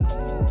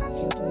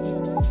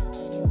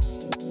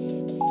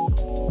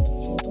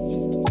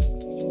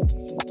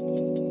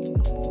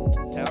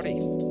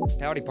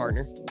Howdy,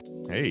 partner.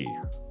 Hey,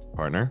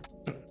 partner.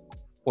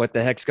 What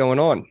the heck's going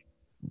on?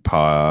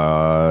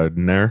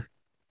 Partner.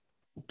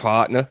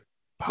 Partner.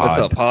 What's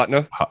up,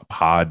 partner?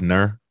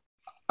 Podner.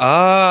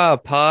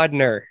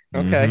 Podner.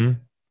 Okay. Mhm.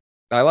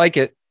 I like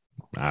it.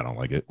 I don't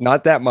like it.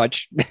 Not that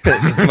much,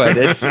 but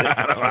it's.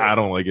 I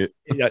don't like it.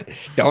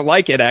 Don't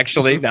like it,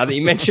 actually. Now that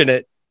you mention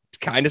it, it's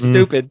kind of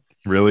stupid.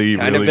 Really?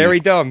 Kind of very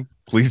dumb.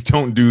 Please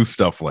don't do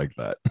stuff like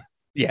that.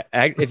 Yeah.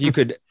 If you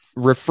could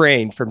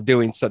refrain from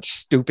doing such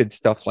stupid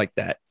stuff like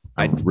that,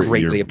 I'd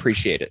greatly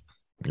appreciate it.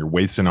 You're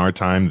wasting our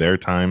time, their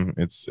time.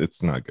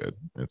 It's not good.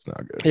 It's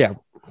not good. Yeah.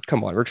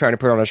 Come on. We're trying to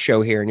put on a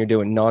show here and you're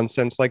doing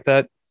nonsense like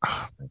that.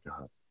 Oh, my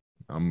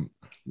God.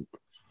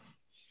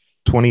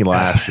 20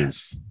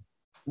 lashes.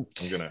 I'm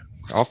going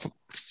to.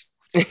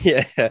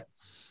 Yeah.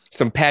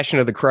 Some Passion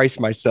of the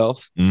Christ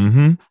myself.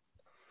 Mm-hmm.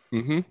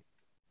 Is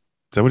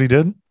that what he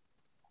did?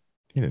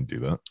 He didn't do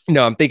that.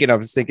 No, I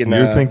was thinking.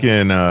 You're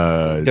thinking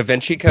Da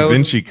Vinci Code. Da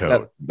Vinci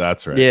Code.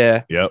 That's right.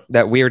 Yeah. Yep.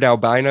 That weird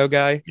albino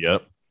guy.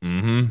 Yep.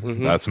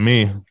 Mm-hmm. That's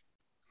me.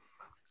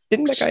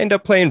 Didn't that guy end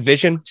up playing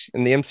Vision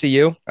in the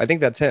MCU? I think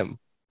that's him.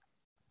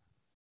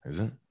 Is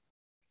it?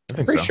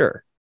 I'm pretty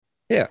sure.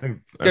 Yeah.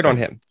 Good on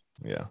him.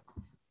 Yeah.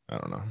 I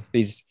don't know.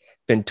 He's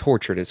been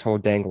tortured his whole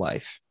dang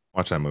life.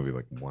 Watch that movie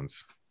like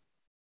once.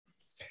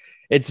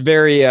 It's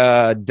very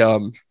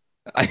dumb.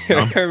 I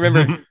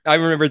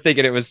remember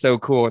thinking it was so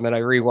cool, and then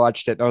I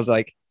rewatched it and I was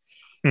like,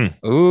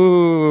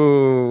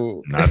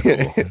 ooh. Not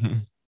cool.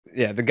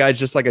 Yeah, the guy's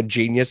just like a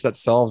genius that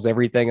solves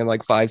everything in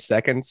like 5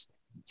 seconds.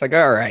 It's like,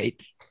 all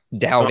right,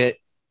 doubt it.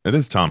 It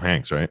is Tom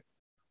Hanks, right?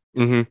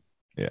 Mm-hmm.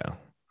 Yeah.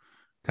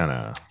 Kind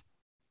of.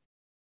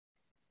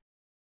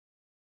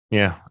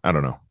 Yeah, I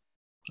don't know.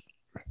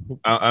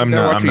 I'm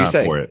not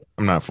for it.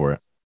 I'm not for it.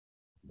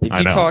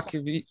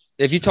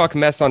 If you talk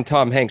mess on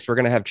Tom Hanks, we're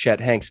gonna have Chet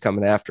Hanks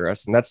coming after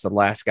us, and that's the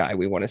last guy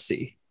we want to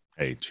see.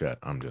 Hey, Chet,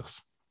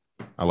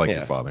 I like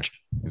your father.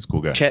 He's a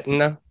cool guy.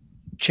 Chetna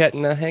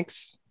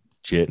Hanks.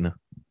 Chetna.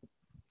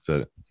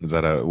 Is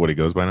that what he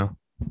goes by now?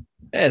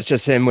 Yeah, it's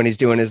just him when he's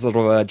doing his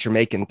little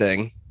Jamaican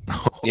thing,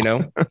 you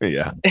know.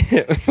 Yeah.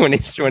 when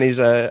he's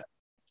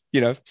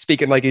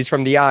speaking like he's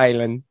from the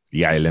island.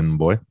 The island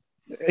boy.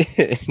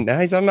 Now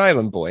he's an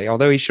island boy,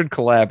 although he should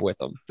collab with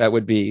him. That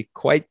would be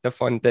quite the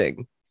fun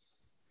thing.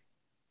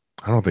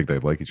 I don't think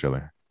they'd like each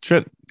other.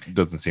 Chet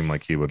doesn't seem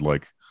like he would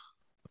like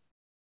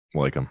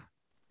him.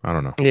 I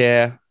don't know.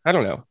 Yeah, I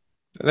don't know.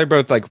 They're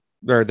both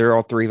they're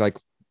all three like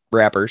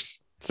rappers,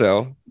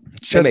 so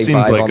Chet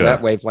seems like on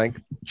that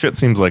wavelength. Chet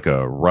seems like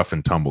a rough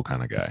and tumble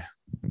kind of guy,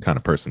 kind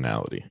of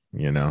personality.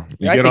 You know,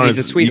 I think he's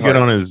a sweetheart. You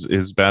get on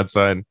his bad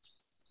side.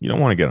 You don't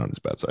want to get on his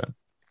bad side.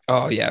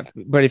 Oh yeah,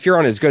 but if you're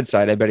on his good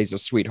side, I bet he's a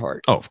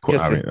sweetheart. Oh, of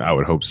course. I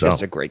would hope so.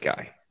 Just a great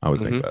guy. I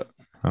would think that.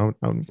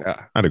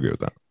 I'd agree with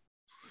that.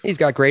 He's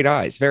got great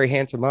eyes, very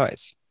handsome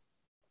eyes.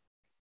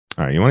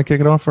 All right, you want to kick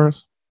it off for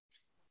us?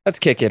 Let's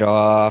kick it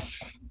off.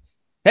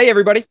 Hey,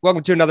 everybody.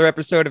 Welcome to another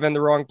episode of In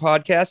the Wrong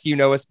Podcast. You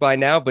know us by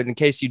now, but in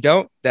case you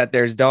don't,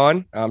 there's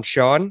Dawn. I'm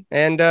Sean,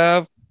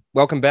 and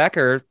welcome back,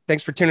 or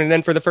thanks for tuning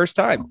in for the first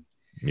time.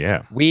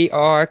 Yeah. We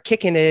are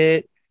kicking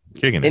it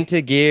into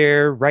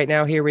gear. Right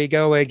now, here we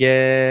go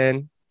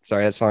again.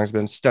 Sorry, that song's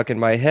been stuck in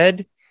my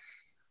head.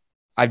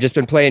 I've just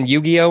been playing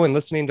Yu-Gi-Oh! And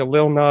listening to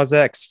Lil Nas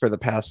X for the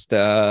past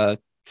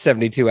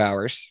 72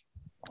 hours.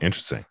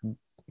 Interesting.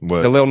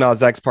 The Lil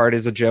Nas X part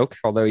is a joke,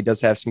 although he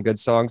does have some good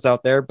songs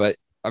out there, but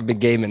I've been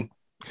gaming.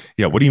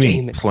 Yeah, what do you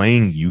mean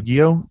playing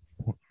Yu-Gi-Oh?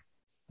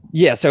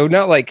 Yeah, so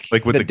not like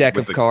with the deck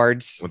of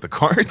cards. With the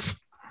cards?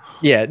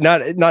 Yeah,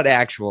 not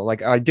actual.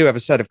 Like I do have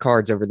a set of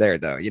cards over there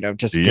though,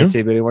 just in case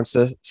anybody wants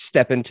to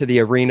step into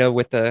the arena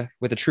with a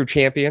true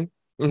champion.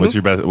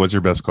 Mm-hmm. What's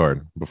your best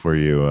card before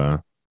you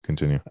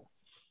continue?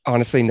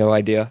 Honestly, no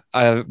idea.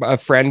 A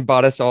friend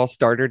bought us all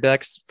starter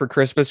decks for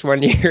Christmas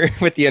one year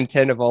with the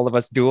intent of all of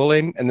us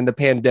dueling, and then the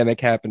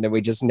pandemic happened and we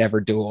just never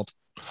dueled.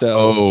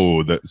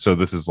 So so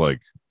this is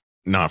like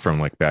not from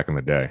like back in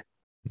the day.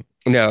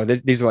 No,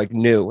 these are like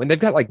new, and they've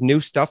got like new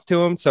stuff to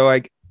them. So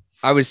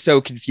I was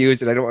so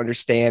confused and I don't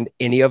understand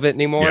any of it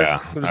anymore.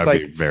 Yeah, so I'd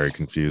be very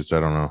confused. I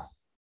don't know.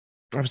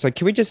 I was like,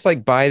 can we just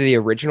like buy the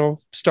original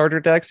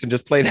starter decks and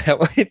just play that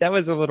way? That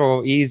was a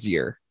little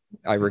easier,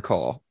 I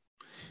recall.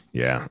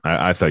 Yeah,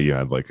 I thought you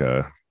had like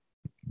a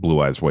Blue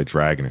Eyes White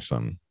Dragon or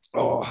something.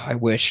 Oh, I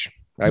wish.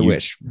 That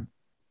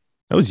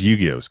was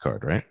Yu-Gi-Oh's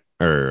card, right?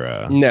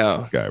 Or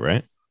no guy,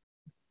 right?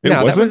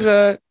 That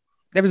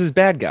was his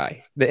bad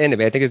guy, the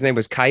enemy. I think his name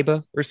was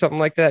Kaiba or something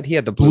like that. He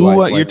had the Blue Eyes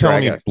White You're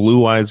telling Dragon. me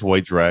Blue Eyes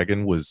White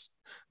Dragon was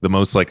the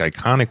most like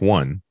iconic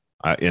one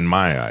in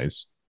my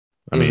eyes.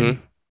 I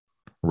mean,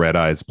 Red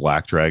Eyes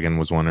Black Dragon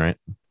was one, right?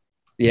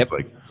 Yep.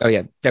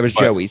 That was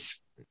Joey's.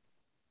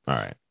 All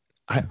right.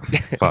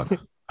 Fuck.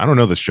 I don't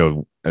know the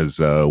show as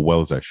well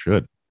as I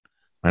should.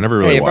 I never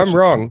really. Hey, if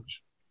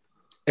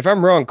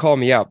I'm wrong, call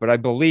me out. But I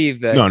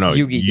believe that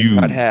Yu-Gi did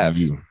not have.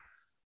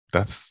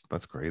 That's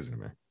crazy to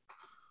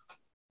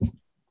me.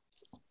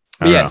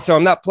 Yeah, so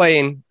I'm not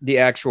playing the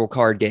actual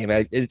card game.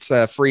 It's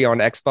free on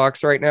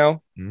Xbox right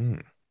now.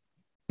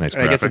 Nice.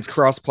 I guess it's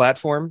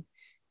cross-platform.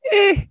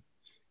 eh,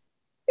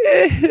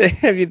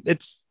 I mean,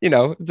 it's,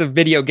 it's a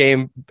video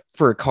game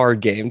for a card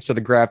game, so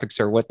the graphics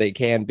are what they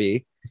can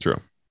be. True.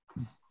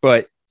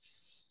 But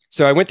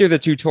so I went through the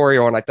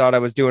tutorial and I thought I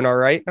was doing all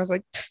right. I was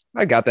like,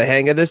 I got the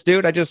hang of this,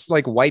 dude. I just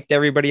like wiped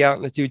everybody out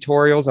in the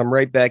tutorials. I'm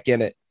right back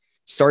in it.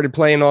 Started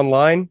playing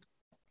online.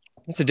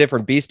 It's a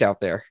different beast out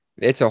there.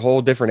 It's a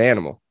whole different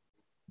animal.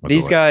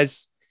 These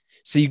guys,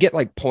 so you get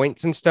like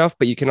points and stuff,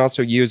 but you can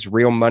also use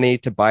real money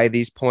to buy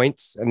these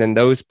points. And then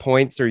those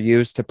points are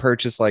used to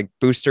purchase like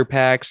booster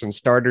packs and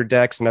starter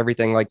decks and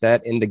everything like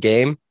that in the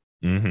game.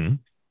 Mm-hmm.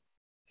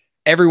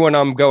 Everyone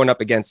I'm going up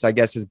against, I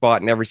guess, is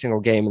bought in every single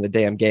game in the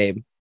damn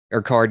game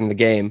or card in the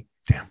game.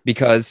 Damn.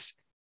 Because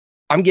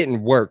I'm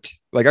getting worked.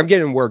 Like I'm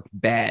getting worked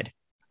bad.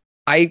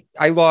 I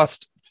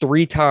lost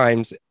 3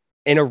 times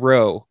in a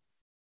row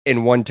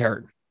in one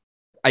turn.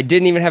 I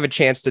didn't even have a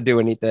chance to do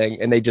anything,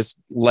 and they just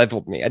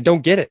leveled me. I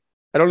don't get it.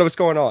 I don't know what's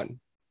going on.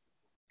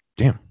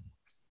 Damn.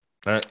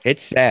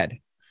 It's sad.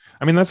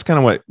 I mean, that's kind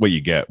of what you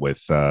get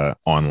with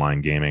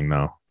online gaming,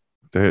 though.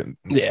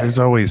 There's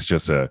always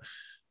just a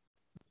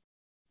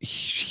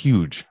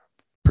huge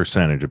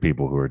percentage of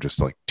people who are just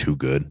like too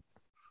good,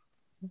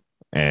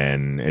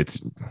 and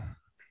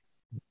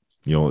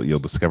you'll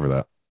discover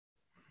that.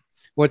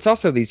 Well, it's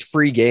also these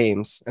free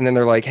games, and then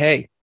they're like,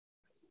 "Hey,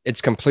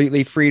 it's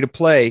completely free to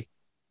play.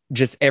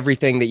 Just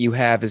everything that you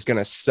have is going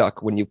to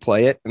suck when you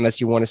play it,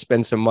 unless you want to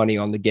spend some money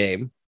on the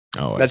game."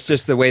 Oh, that's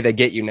just the way they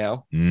get you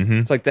now. Mm-hmm.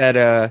 It's like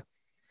that.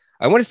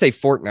 I want to say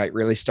Fortnite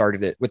really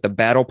started it with the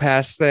battle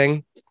pass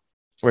thing,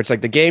 where it's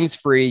like the game's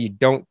free. You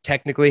don't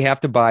technically have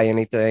to buy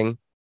anything,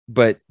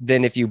 but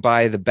then if you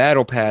buy the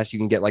battle pass, you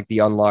can get like the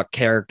unlocked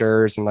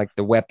characters and like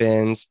the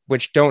weapons,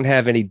 which don't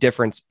have any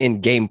difference in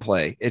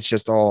gameplay. It's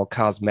just all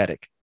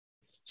cosmetic.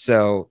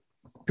 So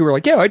people are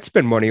like, "Yeah, I'd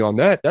spend money on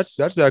that. That's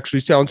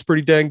actually sounds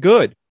pretty dang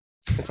good."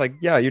 It's like,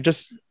 yeah,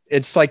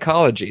 it's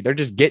psychology. They're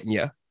just getting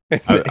you.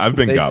 I've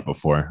been got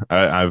before.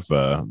 I've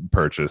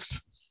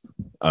purchased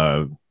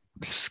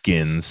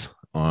skins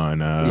on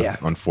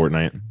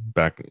Fortnite.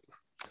 I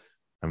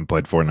haven't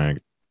played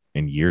Fortnite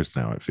in years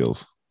now, it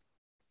feels.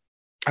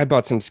 I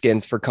bought some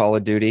skins for Call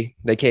of Duty.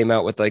 They came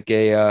out with like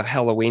a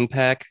Halloween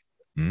pack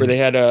where they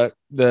had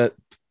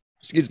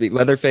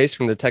Leatherface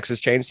from the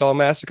Texas Chainsaw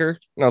Massacre.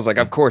 And I was like,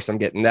 of course I'm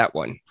getting that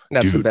one.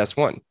 That's the best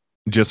one.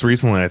 Just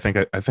recently, I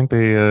think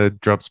they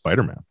dropped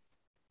Spider-Man.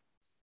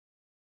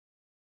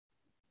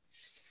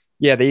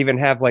 Yeah, they even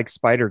have like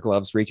spider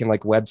gloves where you can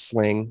like web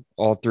sling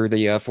all through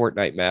the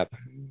Fortnite map.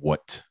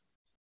 What?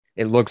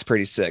 It looks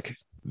pretty sick.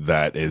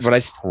 That is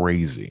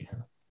crazy.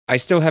 I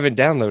still haven't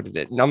downloaded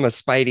it, and I'm a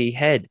Spidey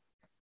head,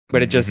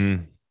 but it just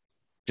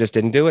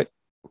didn't do it.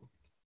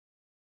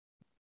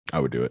 I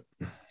would do it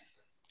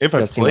if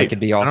I played. It could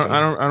be awesome. I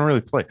don't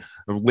really play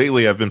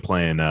lately. I've been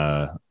playing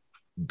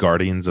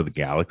Guardians of the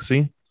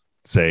Galaxy.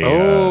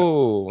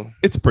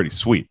 It's pretty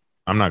sweet.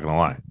 I'm not gonna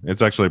lie,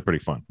 it's actually pretty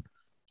fun.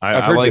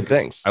 I've heard good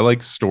things. I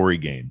like story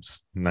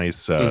games,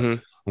 nice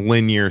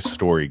linear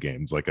story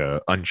games, like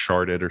a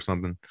Uncharted or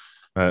something.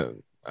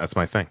 That's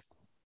my thing.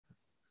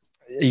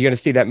 Are you gonna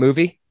see that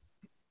movie?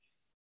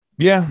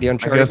 Yeah, the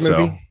Uncharted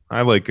movie. So.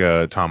 I like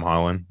Tom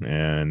Holland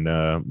and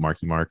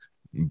Marky Mark,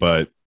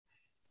 but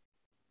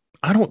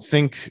I don't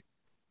think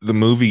the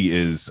movie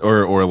is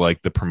or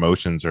like the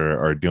promotions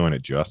are doing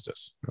it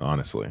justice.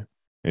 Honestly,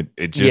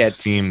 it just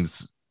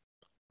seems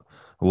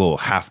a little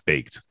half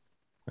baked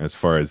as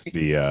far as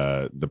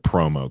the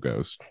promo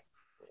goes.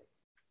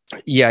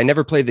 Yeah, I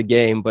never played the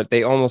game, but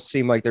they almost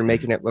seem like they're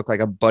making it look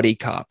like a buddy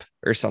cop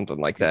or something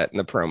like that in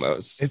the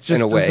promos. It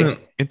just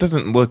it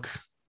doesn't look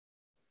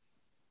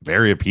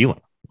very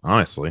appealing,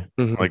 honestly.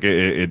 Like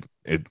it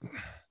I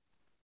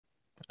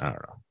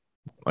don't know.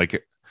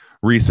 Like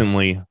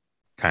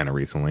kind of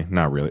recently,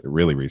 not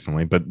really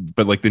recently, but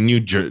like the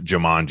new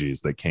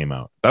Jumanjis that came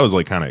out, that was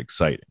like kind of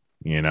exciting,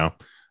 you know?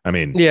 I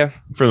mean, yeah,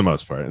 for the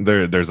most part.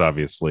 There's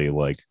obviously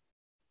like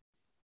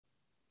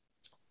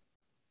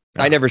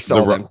I never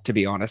saw them, to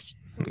be honest.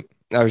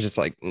 I was just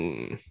like,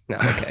 no,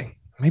 okay.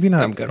 maybe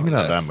not. I'm good. Maybe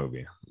not that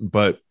movie,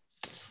 but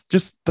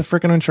just the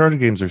freaking Uncharted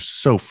games are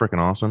so freaking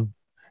awesome,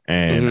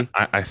 and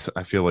I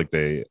feel like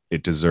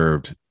it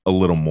deserved a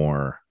little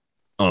more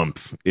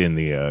oomph in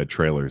the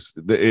trailers.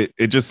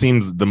 It just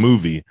seems the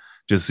movie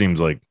just seems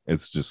like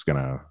it's just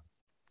gonna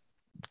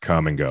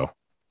come and go.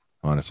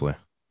 Honestly,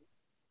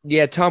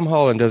 yeah. Tom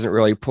Holland doesn't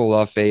really pull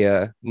off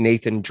a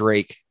Nathan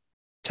Drake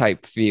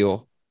type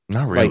feel.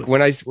 Not really. Like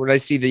when I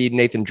see the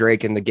Nathan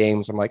Drake in the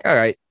games, I'm like, all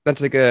right,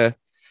 that's like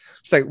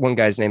it's like one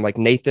guy's name, like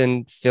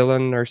Nathan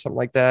Fillion or something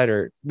like that.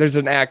 Or there's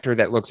an actor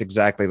that looks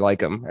exactly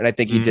like him. And I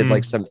think he did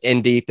like some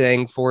indie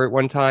thing for it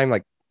one time.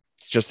 Like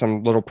it's just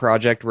some little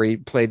project where he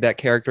played that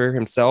character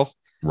himself.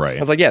 Right. I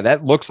was like, yeah,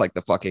 that looks like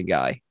the fucking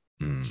guy.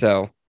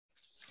 So,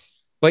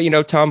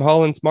 but Tom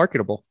Holland's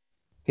marketable.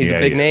 He's a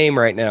big name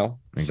right now.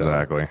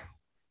 Exactly.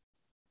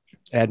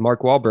 So add Mark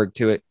Wahlberg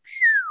to it.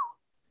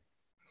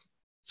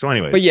 So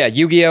anyways, but yeah,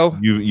 Yu-Gi-Oh!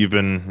 You've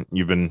been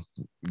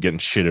getting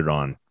shitted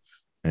on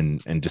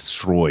and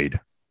destroyed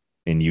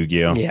in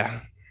Yu-Gi-Oh! Yeah,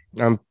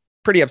 I'm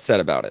pretty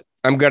upset about it.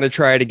 I'm going to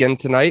try it again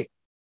tonight.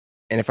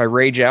 And if I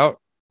rage out,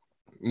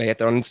 may have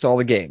to uninstall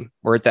the game.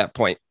 We're at that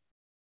point.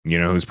 You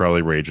know who's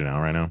probably raging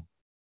out right now?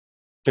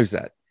 Who's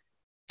that?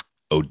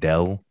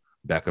 Odell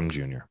Beckham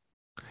Jr.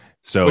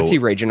 So what's he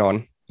raging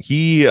on?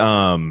 He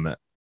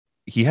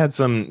made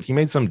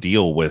some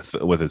deal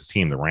with his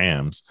team, the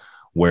Rams,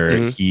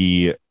 where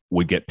he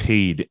would get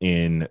paid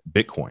in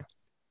Bitcoin.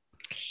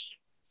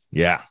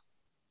 Yeah.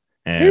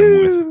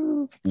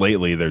 And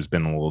lately there's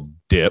been a little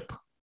dip.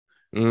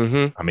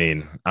 I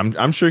mean,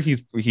 I'm sure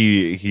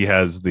he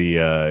has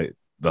the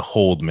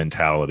hold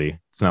mentality.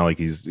 It's not like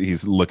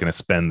he's looking to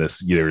spend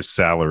this year's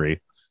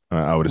salary.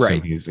 I would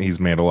assume he's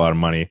made a lot of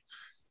money.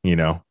 You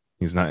know,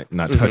 he's not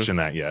touching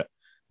that yet.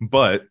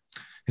 But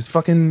his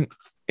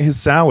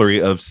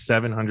salary of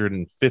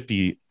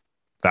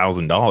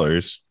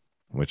 $750,000,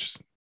 which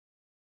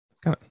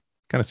kind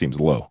of seems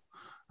low.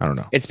 I don't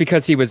know. It's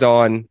because he was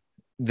on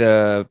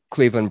the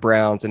Cleveland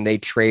Browns and they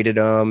traded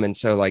him, and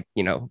so like,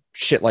 you know,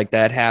 shit like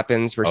that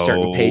happens where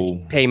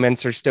certain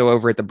payments are still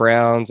over at the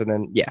Browns, and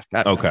then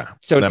okay,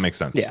 so that makes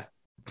sense. Yeah,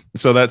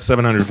 so that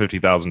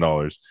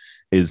 $750,000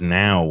 is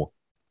now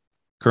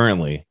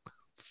currently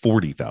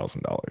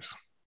 $40,000.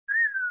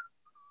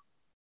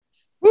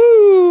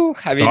 Woo!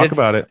 I mean, talk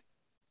about it.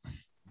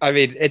 I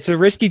mean, it's a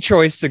risky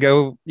choice to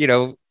go, you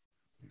know,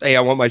 hey,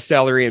 I want my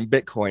salary in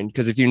Bitcoin,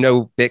 because if you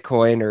know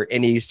Bitcoin or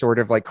any sort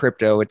of like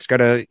crypto, it's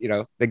gonna, you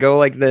know, they go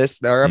like this,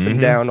 they're up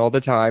and down all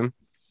the time,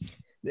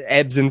 the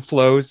ebbs and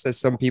flows, as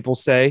some people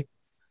say.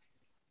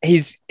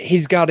 He's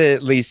got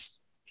to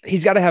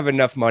have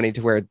enough money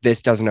to where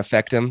this doesn't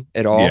affect him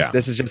at all. Yeah.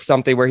 This is just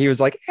something where he was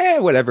like,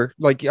 whatever,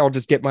 like I'll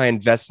just get my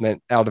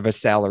investment out of a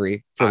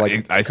salary for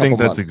like I think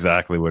that's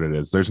exactly what it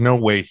is. There's no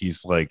way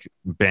he's like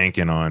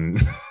banking on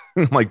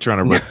like trying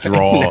to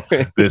withdraw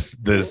this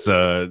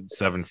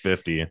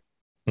 750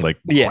 like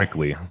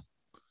quickly.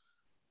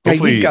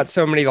 Hopefully, he's got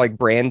so many like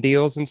brand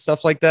deals and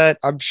stuff like that.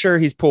 I'm sure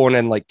he's pulling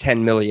in like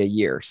 10 million a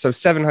year. So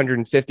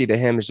 750 to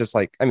him is just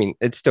like, I mean,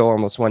 it's still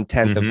almost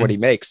 1/10 of what he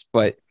makes,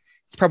 but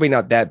it's probably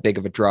not that big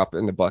of a drop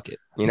in the bucket,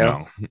 you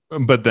know? No.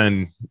 But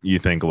then you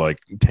think like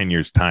 10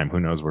 years time, who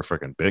knows where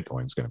freaking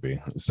Bitcoin's going to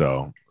be.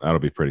 So that'll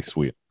be pretty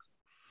sweet.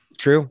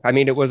 True. I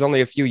mean, it was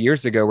only a few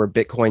years ago where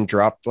Bitcoin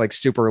dropped like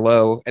super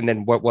low. And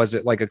then what was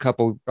it, like a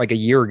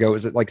year ago,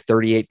 was it like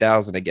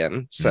 38,000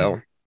 again? So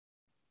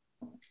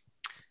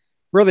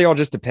really all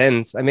just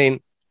depends. I mean,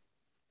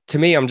 to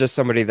me, I'm just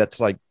somebody that's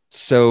like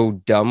so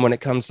dumb when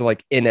it comes to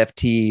like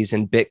NFTs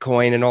and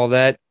Bitcoin and all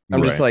that.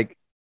 I'm just like,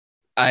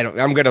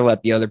 I'm going to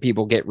let the other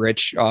people get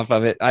rich off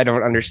of it. I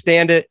don't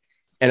understand it.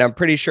 And I'm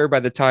pretty sure by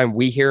the time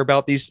we hear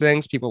about these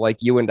things, people like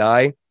you and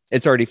I,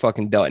 it's already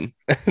fucking done.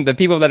 The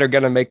people that are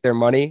going to make their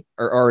money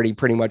are already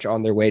pretty much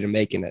on their way to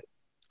making it.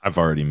 I've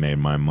already made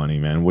my money,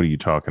 man. What are you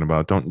talking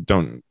about?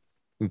 Don't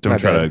try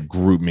to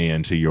group me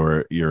into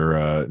your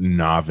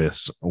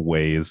novice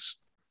ways.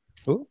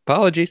 Ooh,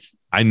 apologies.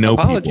 I know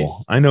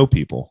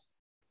people.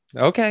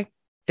 Okay.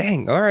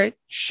 Dang. All right.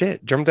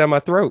 Shit. Jumped down my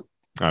throat.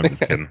 I'm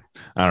just kidding.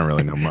 I don't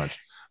really know much,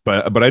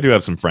 but I do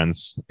have some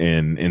friends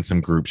in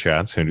some group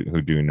chats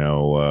who do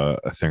know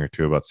a thing or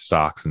two about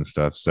stocks and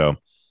stuff. So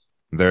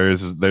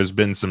there's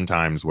been some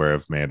times where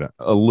I've made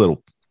a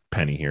little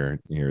penny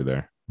here or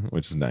there,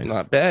 which is nice.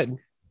 Not bad.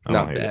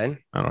 Not bad.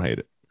 I don't hate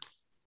it.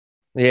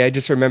 Yeah, I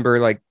just remember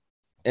like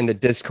in the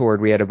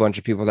Discord we had a bunch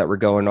of people that were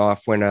going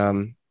off when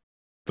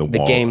the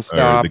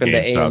GameStop and the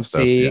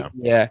AMC stuff,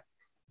 yeah.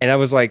 And I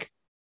was like,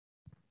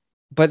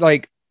 but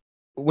like,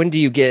 when do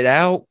you get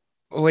out?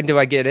 When do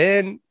I get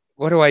in?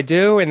 What do I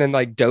do? And then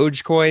like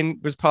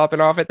Dogecoin was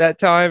popping off at that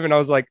time, and I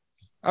was like,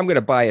 I'm going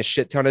to buy a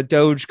shit ton of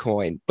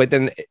Dogecoin, but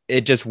then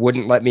it just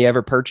wouldn't let me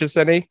ever purchase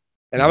any.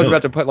 And I was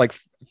about to put like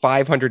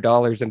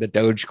 $500 into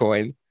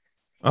Dogecoin.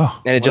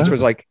 Oh, and it just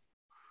was like,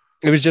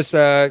 it was just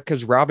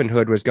because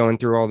Robinhood was going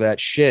through all that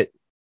shit.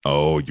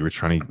 Oh, you were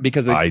trying to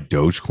buy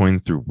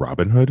Dogecoin through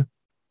Robinhood?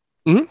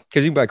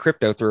 Because you can buy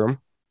crypto through them.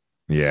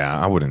 Yeah,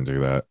 I wouldn't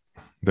do that.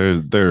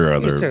 There are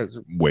other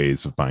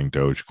ways of buying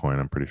Dogecoin,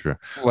 I'm pretty sure.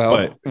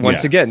 Well,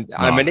 once again,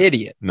 I'm an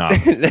idiot.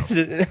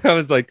 I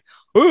was like,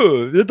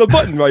 oh, there's a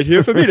button right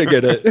here for me to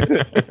get it.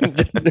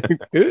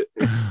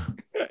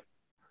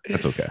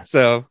 That's okay.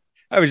 So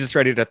I was just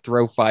ready to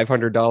throw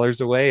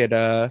 $500 away at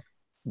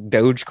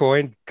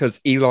Dogecoin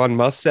because Elon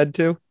Musk said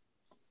to.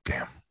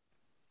 Damn.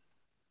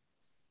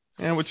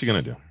 Yeah, what you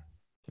gonna do?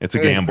 It's a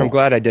gamble. I'm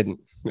glad I didn't.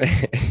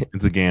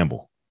 It's a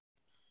gamble.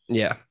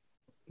 Yeah.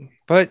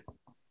 But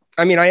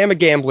I mean, I am a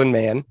gambling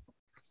man.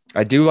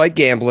 I do like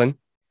gambling,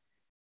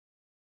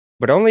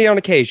 but only on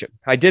occasion.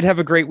 I did have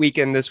a great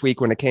weekend this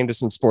week when it came to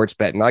some sports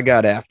betting. I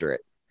got after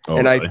it. Oh,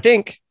 and really? I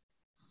think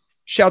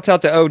shouts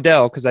out to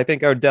Odell, because I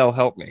think Odell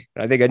helped me.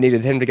 I think I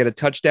needed him to get a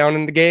touchdown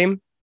in the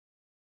game.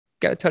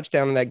 Got a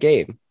touchdown in that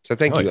game. So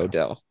thank you,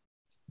 Odell.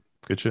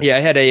 Good shit. Yeah, I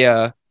had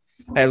a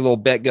little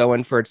bet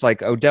going for, it's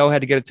like Odell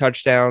had to get a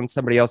touchdown.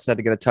 Somebody else had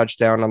to get a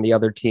touchdown on the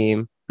other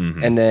team.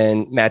 And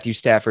then Matthew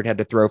Stafford had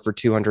to throw for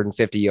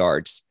 250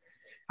 yards.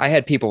 I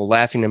had people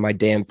laughing in my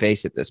damn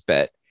face at this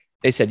bet.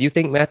 They said, you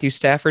think Matthew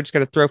Stafford's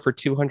going to throw for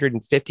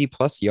 250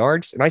 plus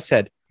yards? And I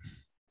said,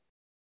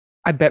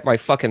 I bet my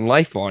fucking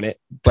life on it,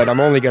 but I'm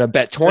only going to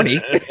bet 20.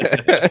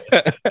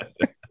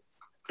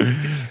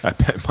 I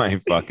bet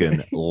my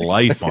fucking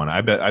life on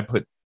it. I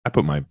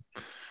put my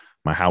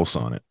house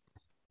on it.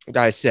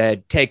 I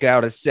said, take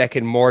out a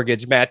second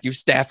mortgage. Matthew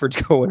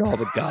Stafford's going all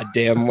the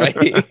goddamn way.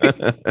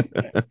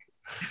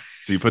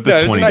 So you put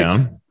the 20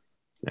 nice. down.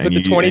 Put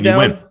the 20 down.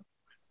 Win.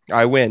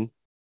 I win.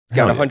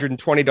 Got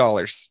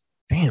 $120.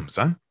 Damn,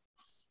 son.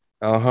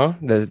 Uh-huh.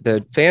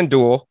 The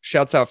FanDuel,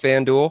 shouts out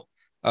FanDuel.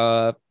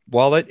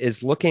 Wallet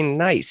is looking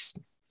nice.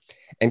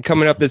 And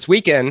coming up this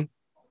weekend,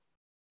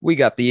 we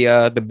got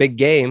the big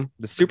game,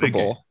 the Super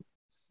Bowl.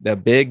 The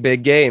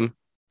big game.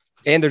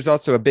 And there's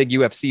also a big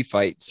UFC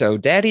fight. So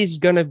Daddy's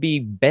going to be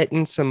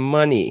betting some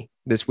money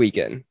this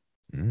weekend.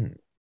 Mm.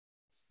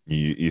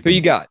 Who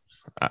you got?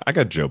 I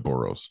got Joe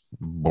Burrows.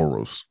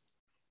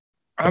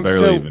 I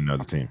barely even know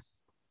the team.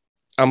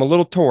 I'm a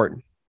little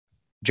torn.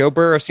 Joe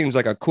Burrow seems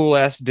like a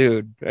cool-ass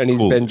dude, and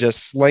he's been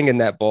just slinging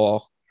that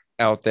ball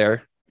out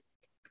there.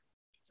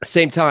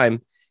 Same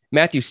time,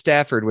 Matthew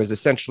Stafford was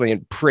essentially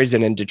in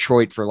prison in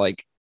Detroit for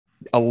like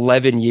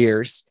 11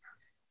 years.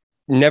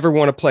 Never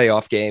won a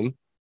playoff game.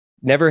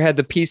 Never had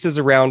the pieces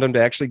around him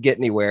to actually get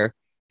anywhere.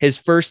 His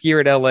first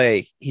year at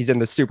LA, he's in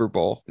the Super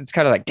Bowl. It's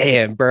kind of like,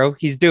 damn, bro,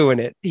 he's doing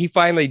it. He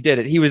finally did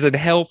it. He was in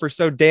hell for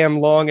so damn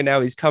long, and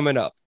now he's coming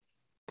up.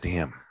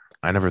 Damn,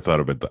 I never thought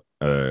about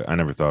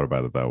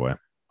it that way.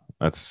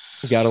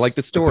 That's, you gotta like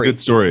the story. That's a good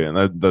story,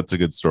 and that's a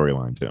good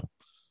storyline too.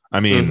 I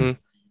mean,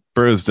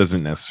 Burrows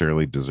doesn't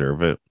necessarily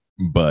deserve it,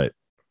 but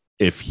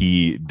if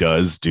he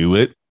does do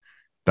it,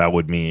 that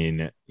would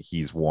mean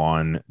he's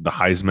won the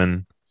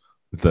Heisman,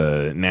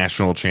 the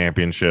national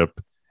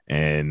championship,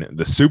 and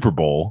the Super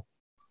Bowl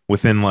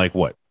within like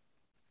what,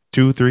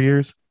 2-3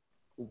 years?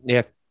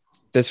 Yeah,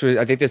 I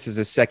think this is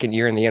his second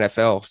year in the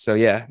NFL. So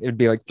yeah, it would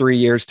be like 3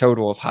 years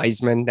total of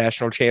Heisman,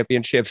 national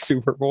championship,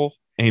 Super Bowl.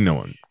 Ain't no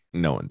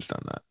one's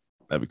done that.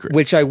 That'd be crazy.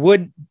 Which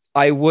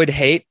I would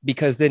hate,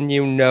 because then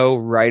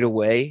right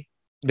away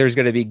there's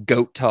going to be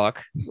GOAT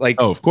talk. Like,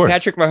 oh, of course,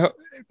 Patrick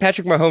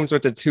Mahomes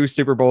went to 2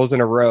 Super Bowls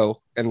in a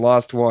row and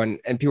lost one,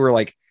 and people were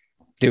like,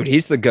 dude,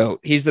 he's the GOAT.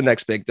 He's the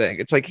next big thing.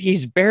 It's like,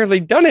 he's barely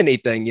done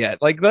anything yet.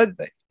 Like,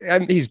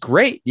 he's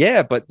great.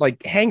 Yeah. But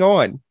like, hang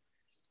on.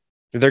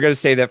 They're going to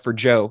say that for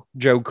Joe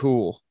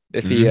Cool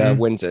if he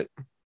wins it.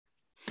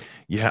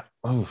 Yeah.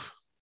 Oh,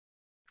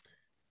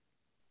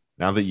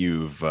 now that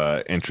you've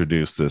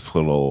introduced this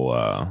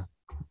little,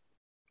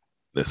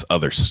 this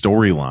other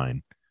storyline,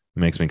 it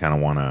makes me kind of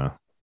want to,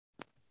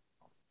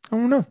 I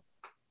don't know.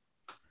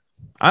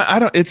 I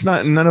don't, it's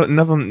not,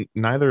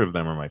 neither of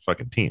them are my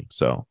fucking team.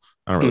 So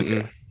I don't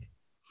really care.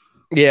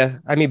 Yeah,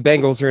 I mean,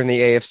 Bengals are in the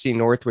AFC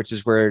North, which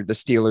is where the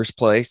Steelers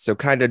play. So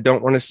kind of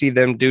don't want to see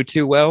them do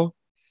too well.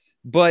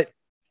 But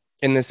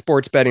in the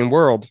sports betting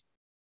world,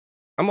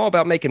 I'm all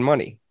about making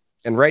money.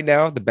 And right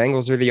now, the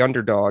Bengals are the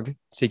underdog.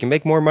 So you can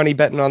make more money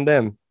betting on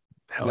them.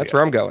 That's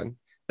where I'm going.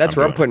 That's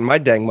where I'm putting my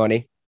dang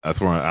money. That's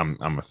where I'm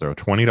going to throw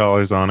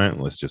 $20 on it.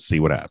 And let's just see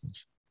what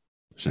happens.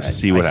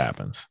 See what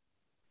happens.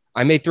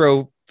 I may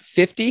throw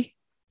 50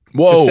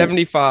 to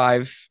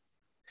 75.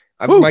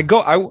 My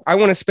goal, I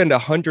want to spend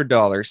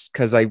 $100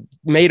 because I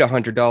made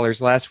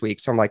 $100 last week.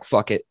 So I'm like,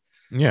 fuck it.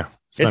 Yeah.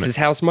 This is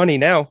house money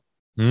now.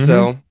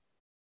 So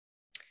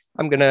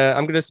I'm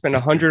gonna spend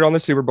 $100 on the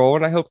Super Bowl,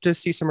 and I hope to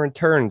see some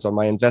returns on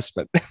my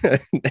investment.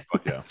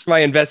 It's my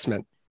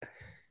investment.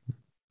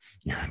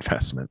 Your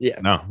investment. Yeah.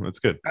 No, that's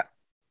good.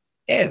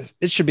 Yeah,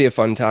 it should be a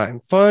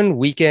fun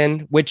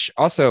weekend, which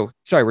also,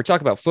 sorry, we're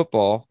talking about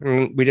football,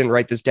 and we didn't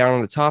write this down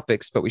on the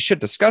topics, but we should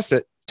discuss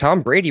it.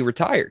 Tom Brady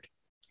retired.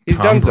 He's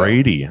done. Tom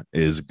Brady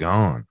is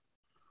gone.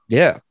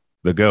 Yeah.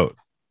 The GOAT,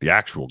 the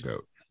actual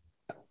GOAT.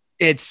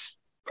 It's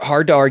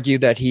hard to argue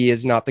that he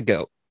is not the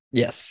GOAT.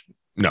 Yes.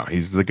 No,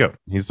 he's the GOAT.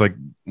 He's like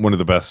one of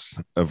the best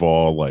of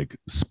all like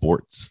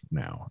sports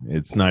now.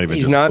 It's not even.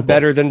 He's not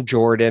better than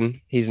Jordan.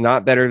 He's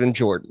not better than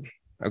Jordan.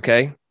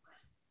 Okay.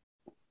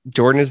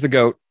 Jordan is the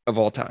GOAT of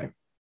all time.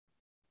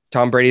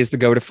 Tom Brady is the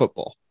GOAT of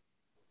football.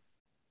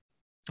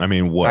 I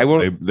mean,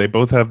 what? They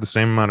both have the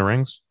same amount of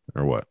rings,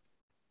 or what?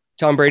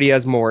 Tom Brady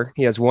has more.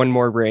 He has one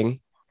more ring.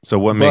 So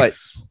what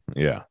makes...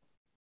 Yeah.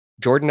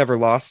 Jordan never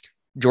lost.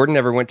 Jordan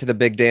never went to the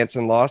big dance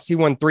and lost. He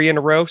won 3 in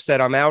a row, said,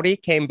 I'm outie,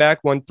 came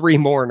back, won 3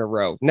 more in a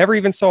row. Never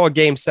even saw a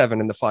game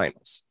 7 in the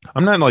finals.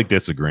 I'm not like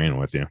disagreeing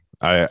with you.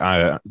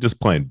 I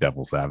just playing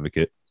devil's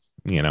advocate,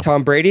 you know.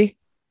 Tom Brady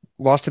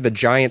lost to the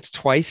Giants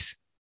twice.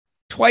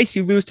 Twice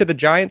you lose to the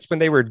Giants when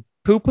they were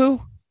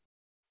poo-poo.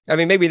 I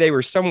mean, maybe they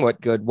were somewhat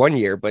good one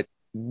year, but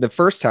the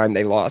first time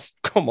they lost,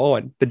 come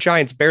on. The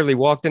Giants barely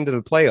walked into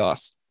the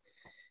playoffs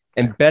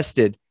and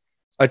bested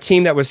a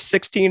team that was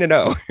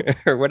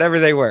 16-0 or whatever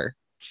they were.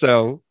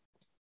 So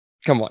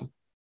come on.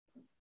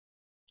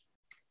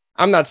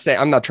 I'm not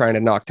trying to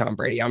knock Tom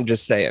Brady. I'm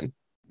just saying,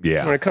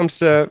 yeah, when it comes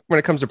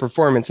to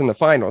performance in the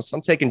finals,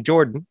 I'm taking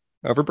Jordan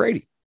over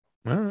Brady.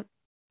 All right.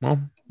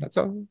 Well, that's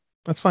all.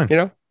 That's fine. You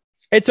know,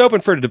 it's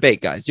open for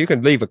debate, guys. You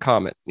can leave a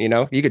comment, you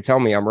know, you could tell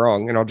me I'm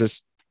wrong and I'll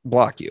just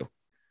block you.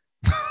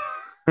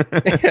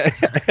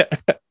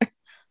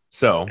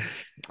 So,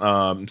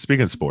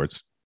 speaking of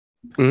sports,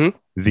 mm-hmm.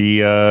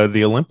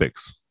 the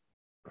Olympics,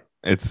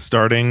 it's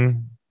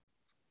starting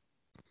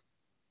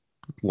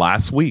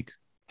last week.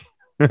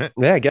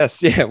 Yeah, I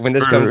guess. Yeah, when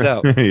this comes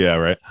out. Yeah,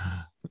 right.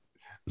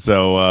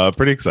 So,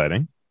 pretty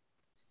exciting.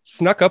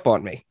 Snuck up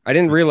on me. I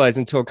didn't realize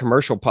until a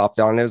commercial popped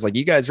on. It was like,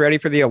 "You guys ready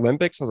for the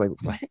Olympics?" I was like,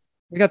 "What?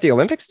 We got the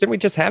Olympics? Didn't we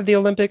just have the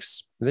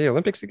Olympics? The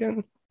Olympics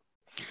again?"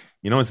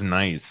 You know what's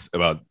nice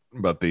about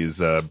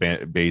these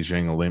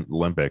Beijing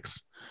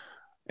Olympics?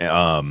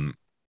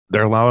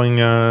 They're allowing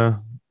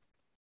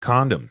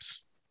condoms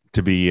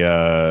to be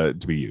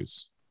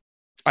used.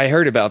 I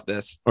heard about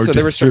this. Or so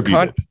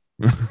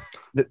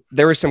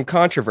there was some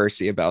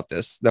controversy about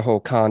this, the whole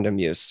condom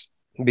use,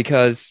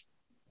 because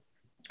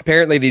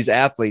apparently these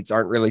athletes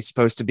aren't really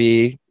supposed to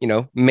be,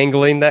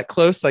 mingling that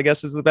close, I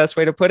guess is the best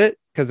way to put it,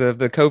 because of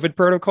the COVID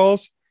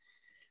protocols.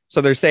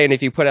 So they're saying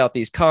if you put out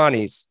these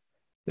connies,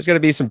 there's going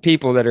to be some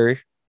people that are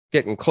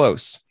getting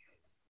close.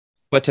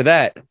 But to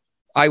that,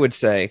 I would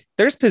say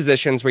there's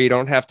positions where you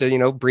don't have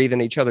to, breathe in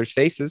each other's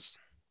faces.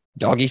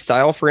 Doggy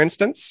style, for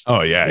instance.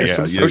 Oh, yeah. There's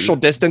some social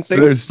distancing.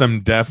 There's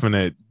some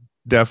definite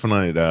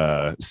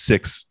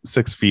 6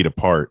 feet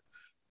apart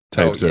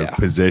types of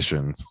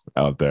positions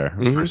out there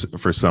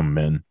for some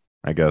men,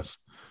 I guess.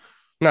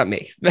 Not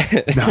me.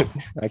 No,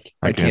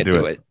 I can't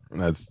do it.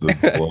 That's a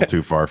little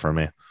too far for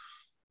me.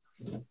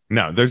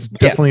 No, there's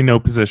definitely no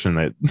position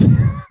that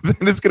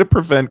is going to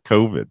prevent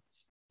COVID.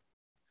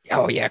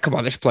 Oh yeah, come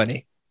on, there's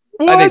plenty.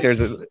 What? I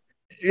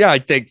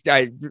think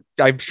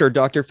I'm sure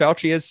Dr.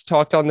 Fauci has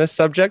talked on this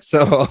subject,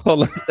 so I'll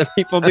let the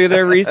people do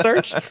their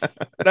research.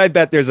 But I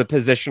bet there's a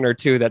position or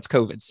two that's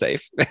COVID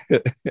safe.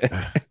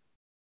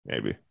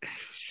 Maybe.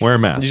 Wear a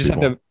mask. You just have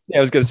to, I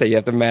was going to say you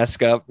have to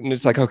mask up, and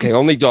it's like, okay,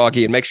 only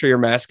doggy, and make sure your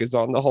mask is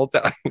on the whole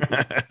time.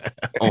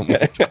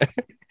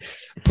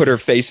 Put her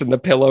face in the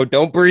pillow.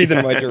 Don't breathe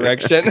in my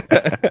direction.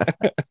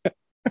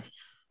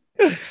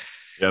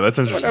 Yeah, that's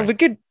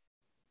interesting.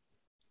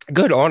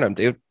 Good on him,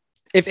 dude.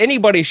 If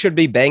anybody should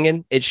be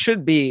banging, it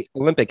should be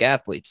Olympic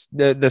athletes.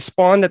 The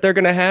spawn that they're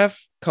going to have,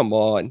 come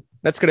on.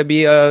 That's going to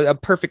be a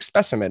perfect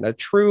specimen, a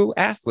true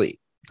athlete.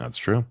 That's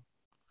true.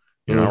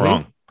 You're not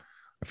wrong.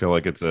 I feel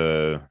like it's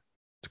a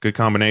good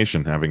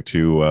combination having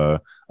two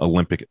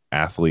Olympic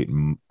athlete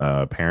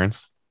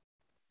parents.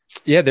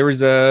 Yeah, there was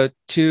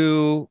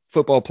 2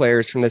 football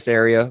players from this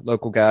area,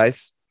 local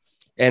guys.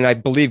 And I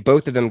believe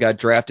both of them got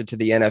drafted to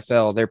the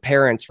NFL. Their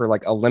parents were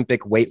like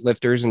Olympic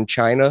weightlifters in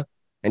China.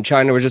 And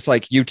China was just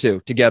like, you two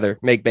together,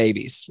 make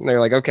babies. And they're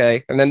like,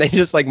 okay. And then they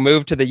just like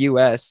moved to the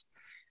US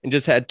and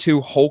just had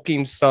 2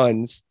 hulking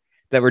sons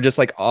that were just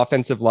like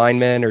offensive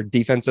linemen or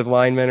defensive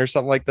linemen or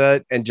something like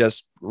that, and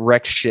just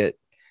wrecked shit.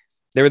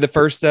 They were the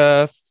first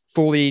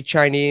fully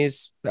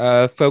Chinese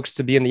folks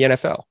to be in the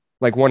NFL,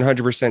 like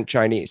 100%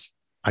 Chinese.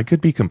 I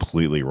could be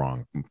completely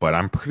wrong, but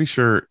I'm pretty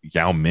sure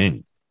Yao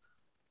Ming,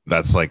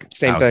 that's like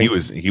same thing.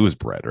 He was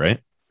bred, right?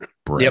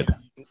 Bred. Yep.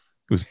 He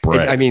was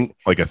bred.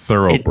 Like a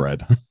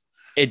thoroughbred.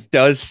 It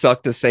does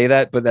suck to say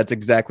that, but that's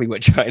exactly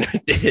what China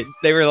did.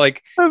 They were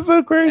like, that's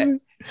so crazy.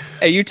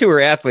 Hey, you two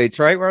are athletes,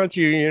 right? Why don't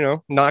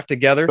you, knock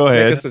together? Go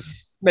ahead.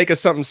 Make us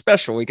something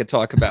special we could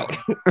talk about.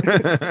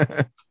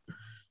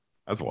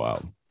 That's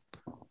wild.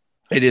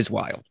 It is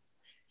wild.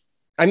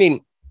 I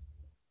mean,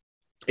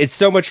 it's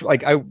so much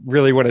like, I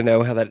really want to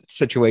know how that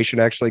situation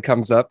actually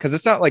comes up, because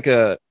it's not like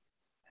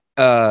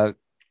like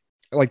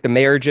the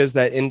marriages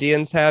that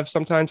Indians have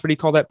sometimes. What do you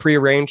call that?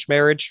 Prearranged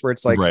marriage, where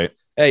it's like, right.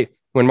 Hey,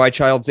 when my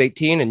child's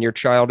 18 and your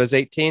child is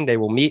 18, they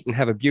will meet and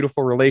have a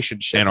beautiful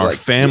relationship. And our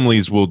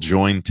families will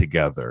join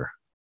together.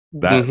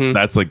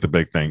 That's like the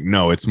big thing.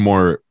 No, it's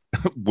more,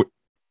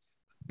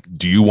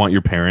 do you want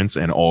your parents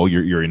and all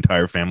your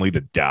entire family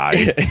to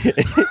die?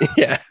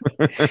 Yeah.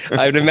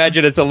 I would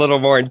imagine it's a little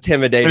more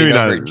intimidating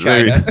over in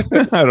China.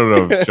 I don't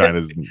know if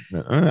China's,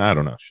 I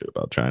don't know shit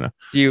about China.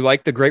 Do you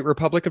like the Great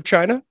Republic of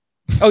China?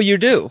 Oh, you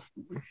do?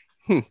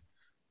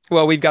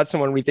 Well, we've got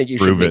someone we think you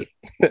should meet.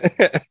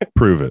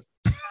 Prove it.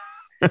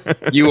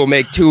 You will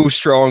make 2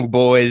 strong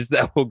boys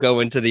that will go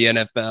into the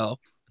NFL.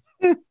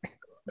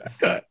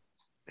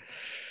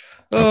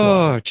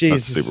 Oh,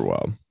 Jesus. That's super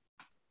wild.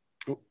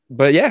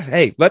 But yeah,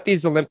 hey, let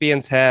these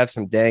Olympians have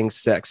some dang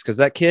sex, because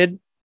that kid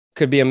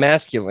could be a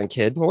masculine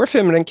kid or a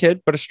feminine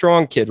kid, but a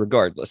strong kid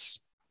regardless.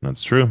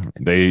 That's true.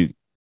 They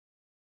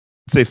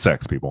safe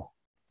sex, people.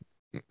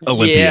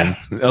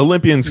 Olympians. Yeah.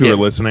 Olympians who are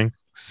listening,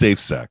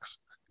 safe sex.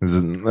 That's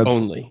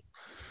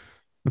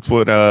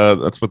what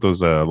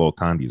those little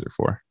condoms are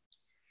for.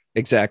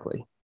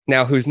 Exactly.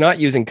 Now, who's not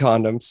using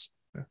condoms?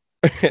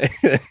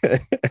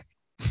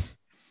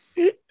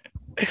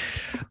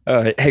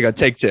 Hang on,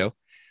 take 2.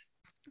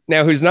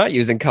 Now, who's not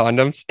using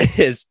condoms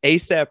is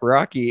ASAP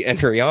Rocky and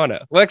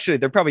Rhianna. Well, actually,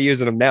 they're probably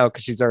using them now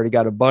because she's already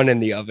got a bun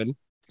in the oven.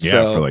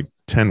 Yeah, for like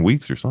 10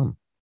 weeks or something.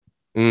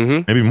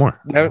 Maybe more.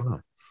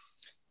 Now,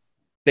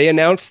 they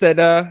announced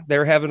that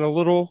they're having a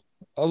little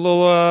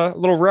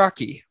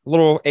Rocky, a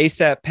little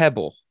ASAP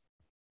Pebble.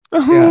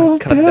 Oh,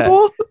 cut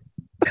Pebble.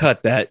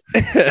 cut that.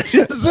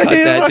 Just cut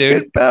that,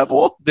 dude.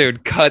 Pebble.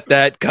 Dude, cut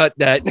that.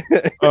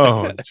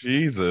 Oh,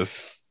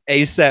 Jesus.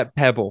 ASAP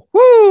Pebble.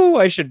 Woo!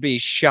 I should be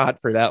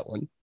shot for that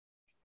one.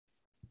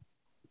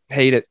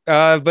 Hate it.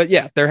 But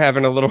yeah, they're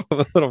having a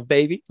little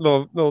baby,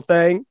 little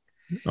thing.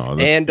 Oh,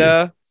 and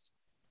cute.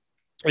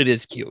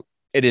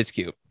 It is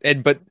cute.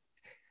 But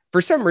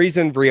for some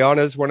reason,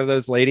 Brianna's one of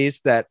those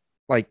ladies that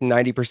like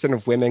 90%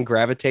 of women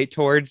gravitate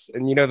towards.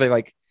 And they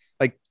like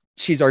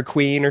she's our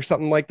queen or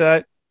something like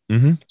that.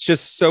 Mm-hmm. It's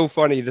just so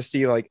funny to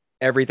see like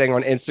everything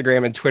on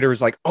Instagram and Twitter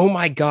is like, oh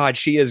my God,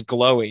 she is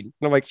glowing.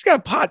 And I'm like, she's got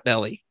a pot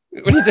belly.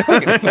 What are you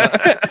talking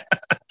about?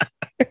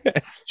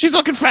 She's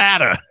looking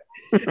fatter.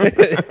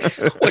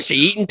 Was she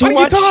eating too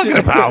much? What are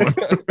you talking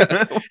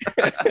about?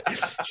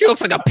 She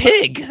looks like a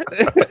pig.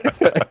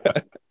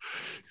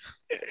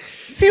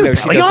 See the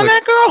belly on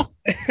that girl?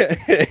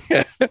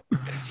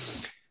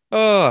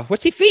 Oh,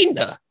 what's he feeding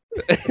her?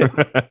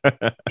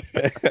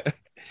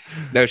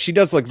 No, she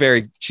does look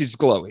she's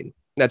glowing.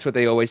 That's what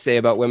they always say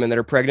about women that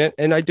are pregnant.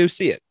 And I do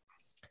see it.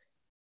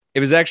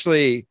 It was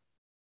actually,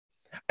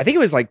 I think it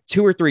was like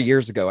 2 or 3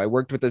 years ago. I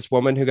worked with this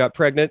woman who got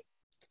pregnant.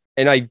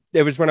 And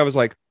it was when I was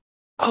like,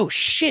 oh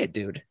shit,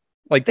 dude.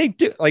 Like they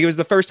do, like it was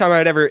the first time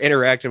I'd ever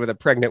interacted with a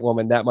pregnant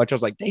woman that much. I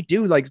was like, they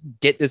do like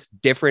get this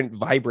different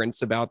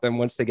vibrance about them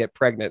once they get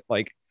pregnant.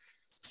 Like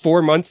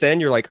 4 months in,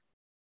 you're like,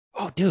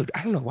 oh dude,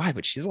 I don't know why,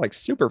 but she's like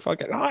super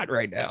fucking hot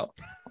right now.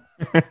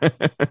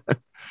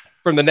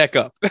 From the neck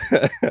up.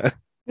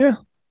 Yeah.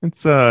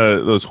 It's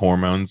those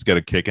hormones get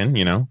a kick in,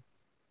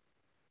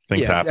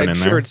 things happen in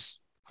there.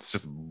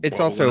 It's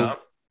also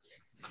up.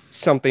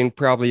 Something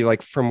probably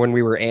like from when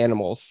we were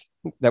animals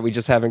that we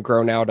just haven't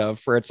grown out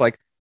of, where it's like,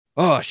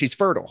 oh, she's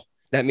fertile.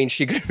 That means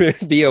she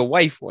could be a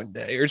wife one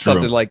day or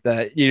something like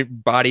that. Your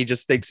body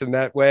just thinks in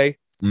that way.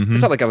 Mm-hmm.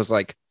 It's not like I was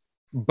like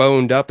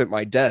boned up at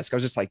my desk. I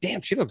was just like, damn,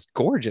 she looks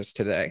gorgeous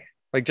today.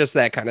 Like just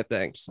that kind of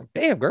thing. Just like,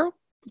 damn, girl,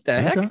 what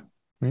the heck?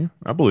 Yeah,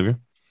 I believe you.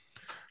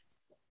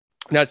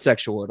 Not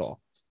sexual at all.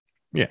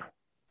 Yeah.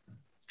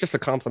 Just a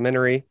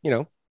complimentary,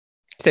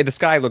 say the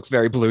sky looks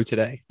very blue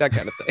today. That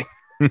kind of thing.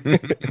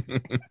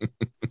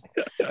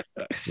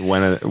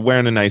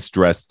 Wearing a nice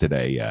dress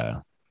today,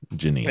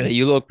 Janine.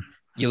 You look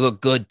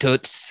good,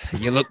 Toots.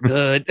 You look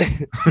good.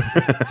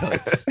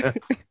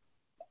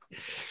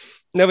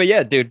 No, but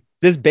yeah, dude,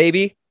 this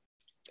baby,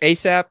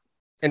 ASAP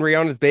and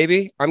Rihanna's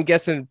baby, I'm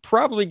guessing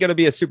probably going to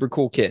be a super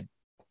cool kid.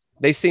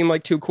 They seem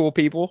like two cool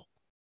people.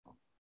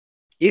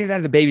 Either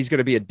that or the baby's going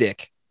to be a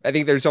dick. I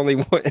think there's only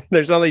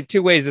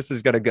 2 ways this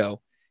is going to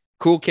go.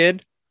 Cool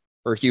kid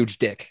or huge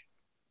dick.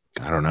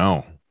 I don't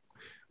know.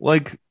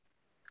 Like,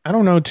 I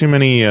don't know too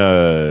many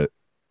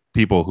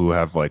people who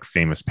have like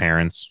famous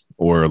parents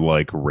or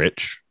like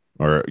rich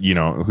or,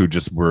 who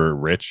just were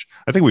rich.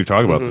 I think we've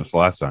talked about this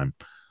last time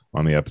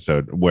on the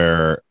episode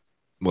where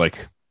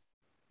like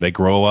they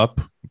grow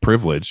up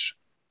privileged,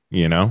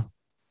 do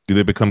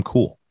they become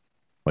cool?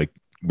 Like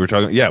we were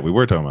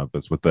talking about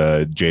this with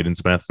Jaden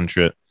Smith and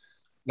shit.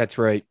 That's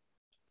right.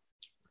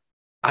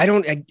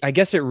 I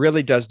guess it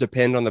really does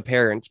depend on the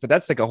parents, but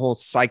that's like a whole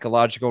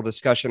psychological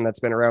discussion that's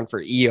been around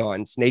for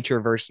eons,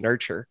 nature versus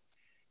nurture,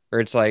 where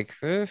it's like,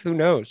 who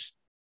knows?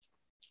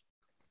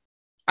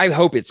 I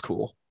hope it's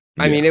cool.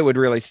 Yeah. I mean, it would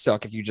really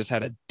suck if you just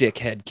had a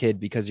dickhead kid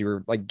because you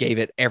were like, gave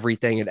it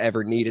everything it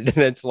ever needed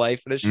in its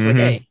life. And it's just like,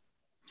 hey,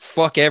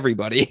 fuck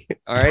everybody.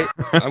 All right.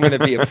 I'm going to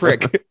be a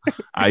prick.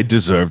 I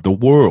deserve the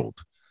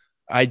world.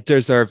 I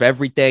deserve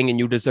everything and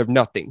you deserve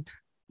nothing.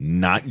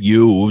 Not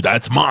you.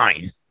 That's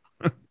mine.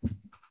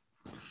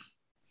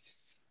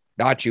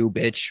 Not you,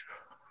 bitch.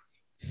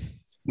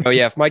 Oh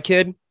yeah, if my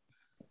kid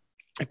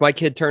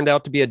turned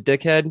out to be a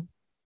dickhead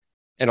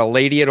and a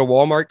lady at a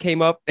Walmart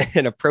came up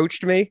and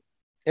approached me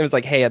and was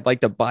like, hey, I'd like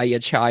to buy you a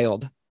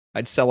child,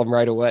 I'd sell him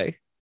right away.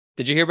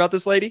 Did you hear about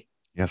this lady?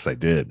 Yes, I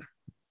did.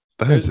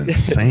 That is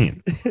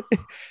insane.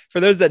 For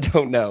those that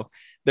don't know,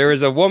 there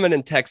was a woman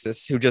in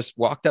Texas who just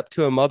walked up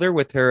to a mother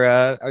with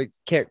her, I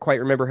can't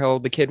quite remember how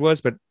old the kid was,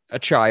 but a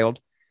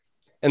child.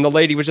 And the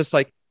lady was just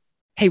like,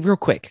 hey, real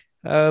quick,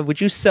 would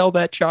you sell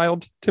that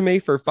child to me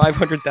for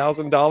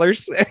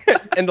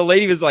 $500,000? And the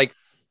lady was like,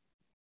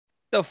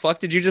 the fuck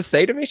did you just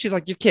say to me? She's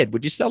like, your kid,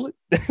 would you sell it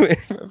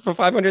for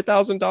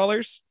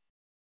 $500,000?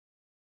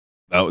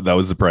 That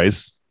was the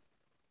price.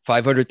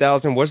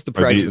 500,000 was the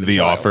price. The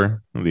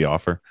offer.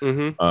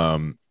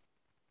 Mm-hmm.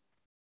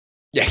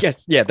 Yeah,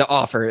 yes, yeah, the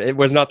offer. It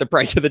was not the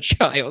price of the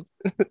child.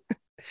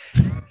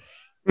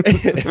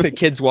 The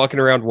kid's walking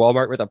around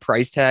Walmart with a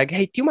price tag.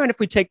 Hey, do you mind if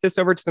we take this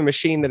over to the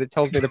machine that it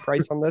tells me the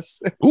price on this?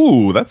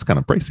 Ooh, that's kind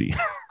of pricey.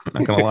 I'm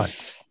not gonna lie.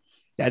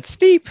 That's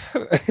steep.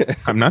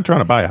 I'm not trying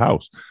to buy a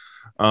house.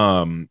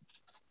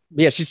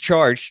 Yeah, she's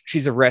charged.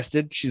 She's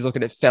arrested. She's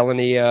looking at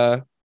felony,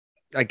 I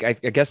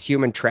guess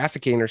human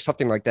trafficking or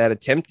something like that,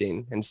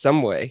 attempting in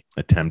some way.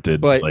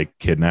 Attempted, like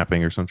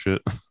kidnapping or some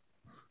shit.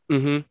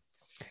 Mm-hmm.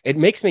 It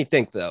makes me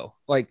think, though,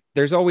 like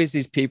there's always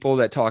these people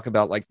that talk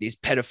about like these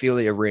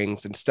pedophilia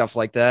rings and stuff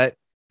like that.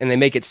 And they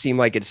make it seem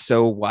like it's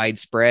so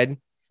widespread.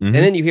 Mm-hmm. And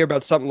then you hear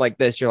about something like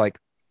this. You're like,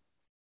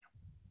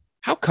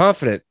 how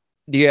confident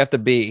do you have to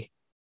be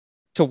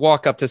to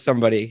walk up to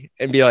somebody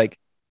and be like,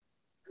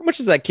 how much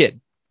is that kid?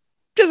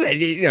 Just,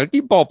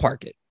 you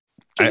ballpark it.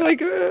 Just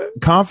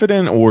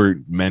confident or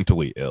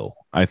mentally ill.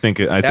 I think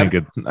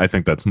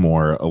that's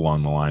more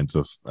along the lines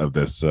of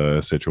this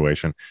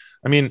situation.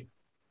 I mean,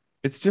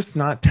 it's just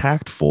not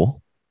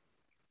tactful.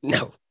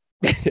 No.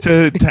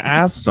 to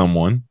ask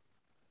someone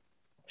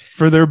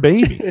for their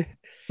baby,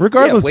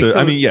 regardless.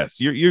 I mean, yes,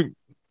 you're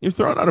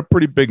throwing out a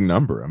pretty big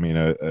number. I mean,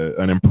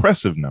 an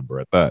impressive number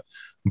at that.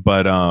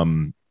 But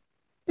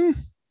it's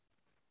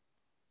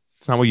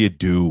not what you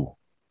do.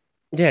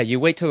 Yeah, you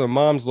wait till the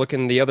mom's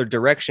looking the other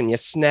direction. You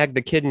snag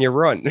the kid and you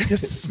run. You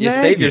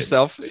save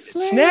yourself.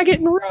 Snag it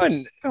and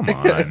run. Come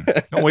on.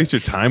 Don't waste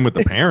your time with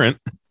the parent.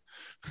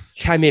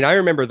 I mean, I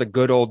remember the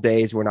good old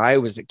days when I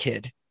was a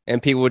kid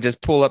and people would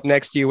just pull up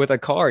next to you with a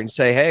car and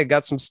say, hey, I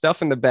got some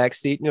stuff in the back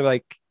seat. And you're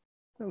like,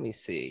 let me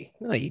see.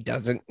 No, he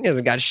doesn't. He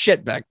hasn't got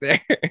shit back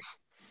there.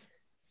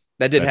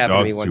 That did happen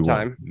to me one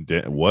time.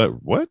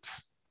 What?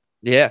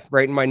 Yeah,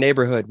 right in my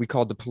neighborhood. We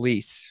called the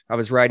police. I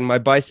was riding my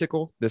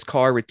bicycle. This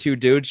car with two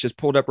dudes just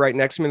pulled up right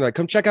next to me. They're like,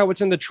 come check out what's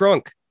in the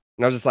trunk.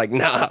 And I was just like,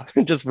 nah,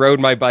 just rode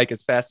my bike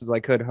as fast as I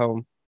could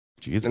home.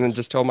 Jesus. And then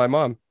just told my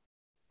mom.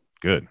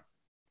 Good.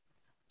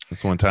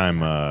 This one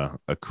time,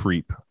 a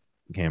creep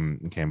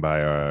came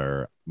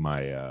by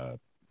my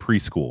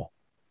preschool.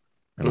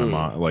 And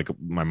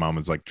my mom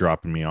was like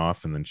dropping me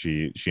off. And then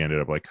she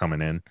ended up like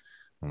coming in.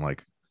 I'm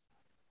like,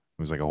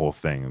 it was like a whole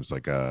thing. It was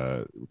like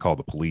we called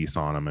the police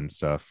on him and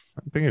stuff.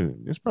 I think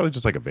it's probably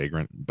just like a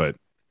vagrant, but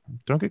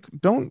don't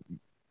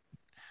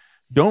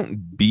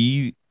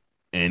be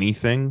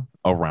anything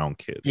around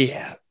kids.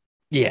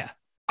 Yeah.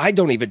 I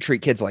don't even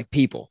treat kids like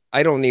people.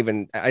 I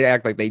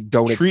act like they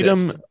don't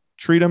exist.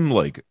 Treat them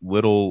like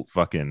little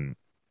fucking,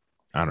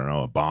 I don't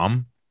know, a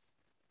bomb.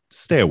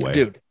 Stay away.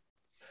 Dude,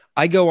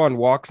 I go on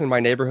walks in my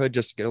neighborhood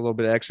just to get a little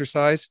bit of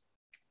exercise.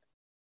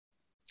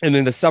 And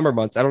in the summer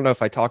months, I don't know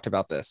if I talked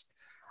about this.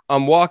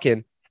 I'm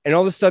walking and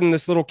all of a sudden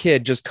this little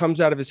kid just comes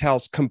out of his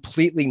house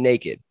completely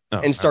naked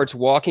and starts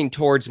walking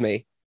towards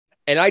me.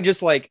 And I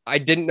just I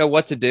didn't know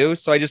what to do.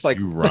 So I just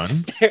you run.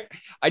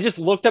 I just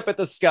looked up at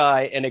the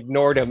sky and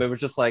ignored him. It was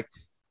just like,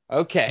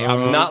 okay,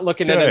 I'm not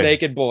looking at a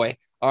naked boy.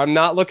 I'm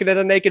not looking at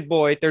a naked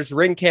boy. There's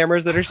Ring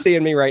cameras that are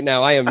seeing me right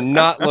now. I am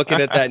not looking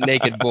at that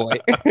naked boy.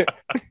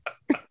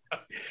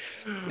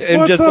 And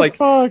what just the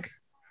fuck?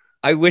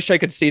 I wish I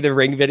could see the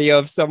Ring video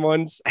of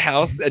someone's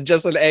house and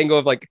just an angle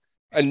of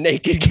a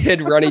naked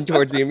kid running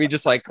towards me and me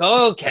just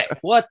okay,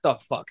 what the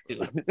fuck,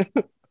 dude?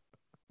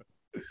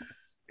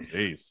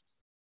 Jeez.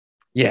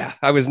 Yeah,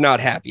 I was not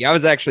happy. I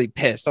was actually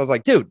pissed. I was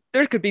like, dude,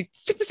 there could be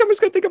someone's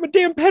gonna think I'm a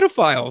damn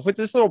pedophile with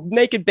this little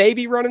naked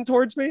baby running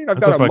towards me. I've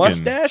got a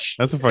mustache.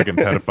 That's a fucking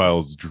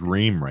pedophile's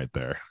dream right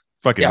there.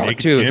 Fucking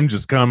naked Kim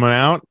just coming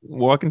out,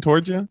 walking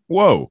towards you.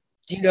 Whoa.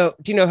 Do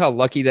you know how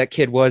lucky that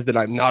kid was that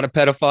I'm not a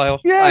pedophile?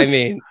 Yes, I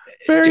mean,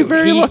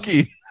 very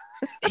lucky.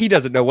 He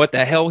doesn't know what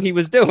the hell he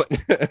was doing.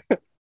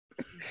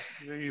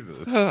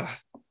 Jesus.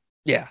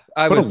 Yeah,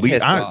 I was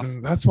pissed off.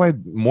 That's why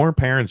more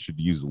parents should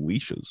use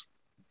leashes.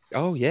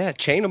 Oh yeah,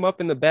 chain them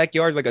up in the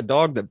backyard like a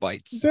dog that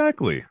bites.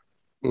 Exactly.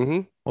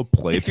 Mm-hmm. Well,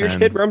 play. If your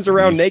kid roams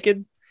around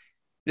naked,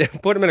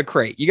 put him in a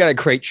crate. You got to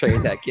crate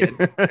train that kid.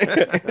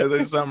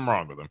 There's something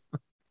wrong with him.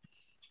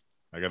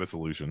 I got a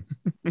solution.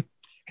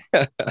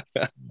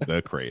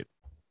 The crate.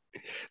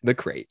 The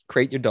crate.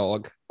 Crate your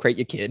dog. Crate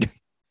your kid.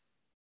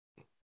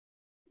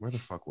 Where the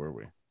fuck were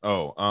we?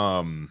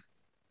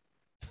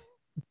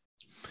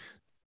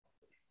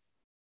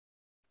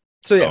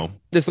 So yeah,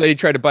 This lady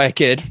tried to buy a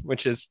kid,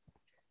 which is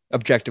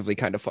objectively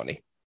kind of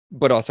funny,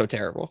 but also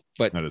terrible.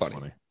 But that is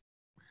funny.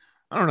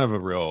 I don't have a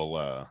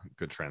real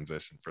good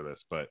transition for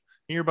this, but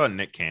you hear about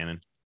Nick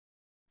Cannon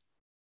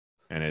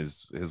and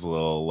his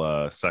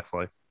little sex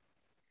life?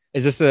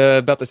 Is this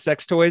about the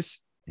sex toys?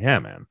 Yeah,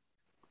 man.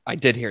 I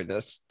did hear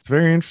this. It's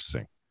very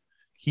interesting.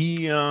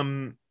 He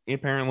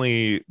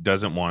apparently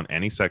doesn't want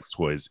any sex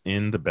toys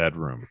in the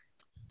bedroom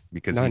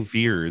because he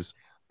fears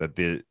that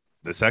the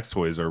sex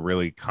toys are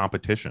really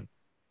competition.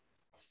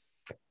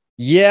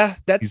 Yeah,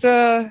 that's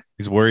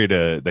he's worried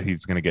that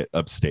he's going to get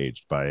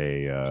upstaged by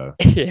a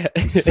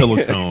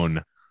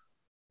silicone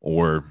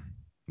or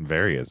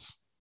various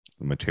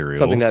materials.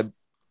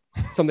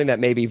 Something that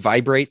maybe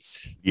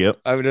vibrates. Yep,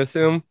 I would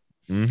assume.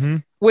 Mm-hmm.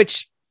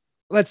 Which,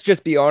 let's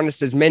just be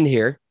honest, as men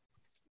here,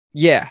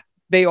 yeah,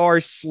 they are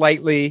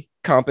slightly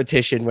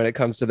competition when it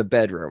comes to the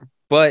bedroom,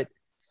 but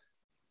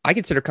I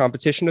consider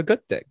competition a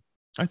good thing.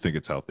 I think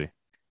it's healthy.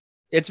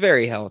 It's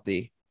very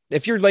healthy.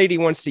 If your lady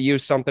wants to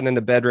use something in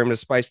the bedroom to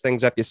spice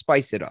things up, you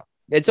spice it up.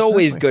 It's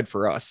always good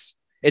for us.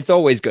 It's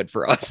always good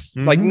for us.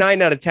 Mm-hmm. Like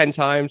 9 out of 10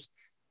 times,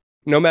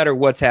 no matter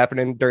what's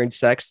happening during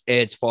sex,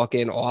 it's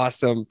fucking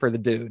awesome for the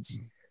dudes.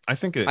 I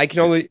think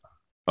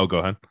Oh, go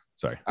ahead.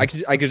 Sorry. I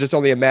could just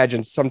only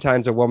imagine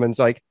sometimes a woman's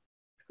like,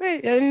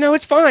 hey, no,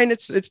 it's fine.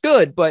 It's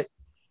good, but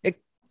it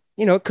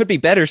could be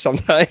better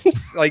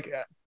sometimes. Like,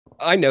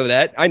 I know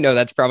that. I know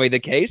that's probably the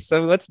case.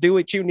 So let's do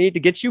what you need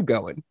to get you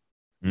going.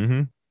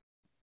 Mm-hmm.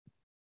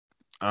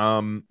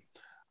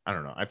 I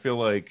don't know. I feel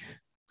like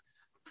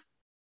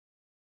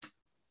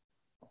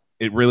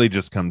it really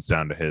just comes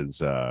down to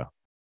his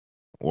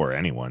or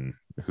anyone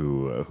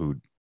who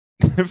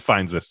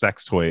finds a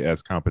sex toy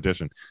as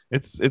competition.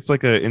 It's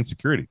like an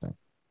insecurity thing,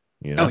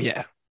 you know? Oh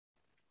yeah,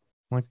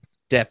 like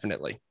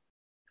definitely.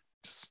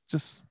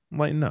 Just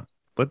lighten up.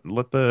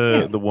 Let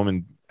the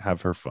woman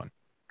have her fun.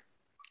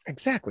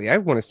 Exactly. I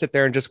want to sit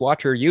there and just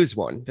watch her use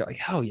one. Be like,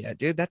 hell yeah,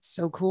 dude, that's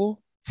so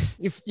cool.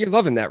 You're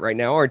loving that right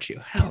now, aren't you?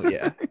 Hell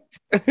yeah.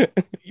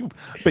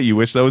 But you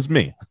wish that was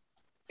me.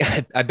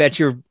 I bet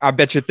you're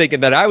thinking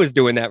that I was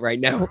doing that right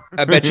now.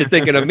 I bet you're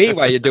thinking of me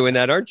while you're doing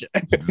that, aren't you?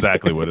 That's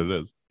exactly what it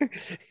is.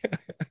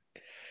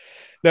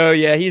 No,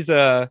 yeah, he's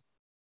a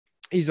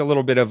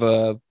little bit of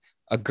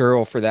a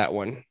girl for that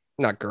one.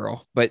 Not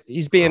girl, but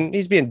he's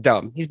being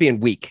dumb. He's being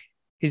weak.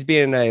 He's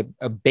being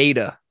a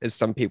beta, as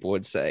some people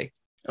would say.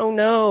 Oh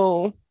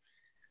no.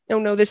 Oh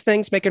no, this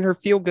thing's making her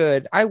feel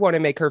good. I want to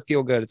make her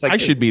feel good. It's like I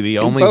should be the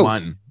only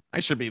one.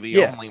 I should be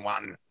the only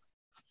one.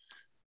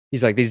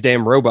 He's like, these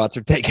damn robots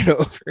are taking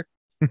over.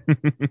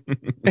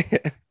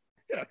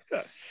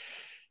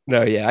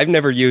 No, yeah. I've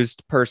never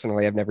used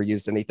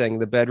anything in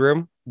the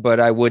bedroom, but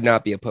I would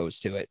not be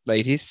opposed to it,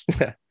 ladies.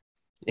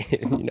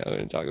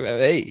 And talk about,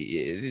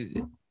 hey.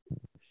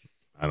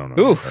 I don't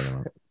know.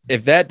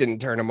 If that didn't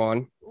turn him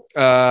on.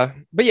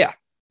 But yeah.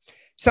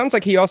 Sounds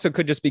like he also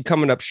could just be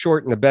coming up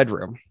short in the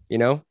bedroom,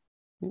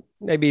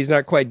 Maybe he's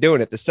not quite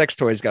doing it. The sex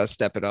toy's got to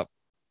step it up.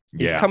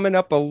 He's coming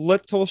up a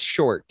little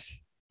short.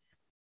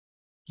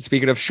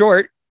 Speaking of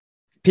short,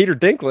 Peter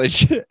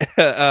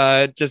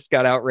Dinklage just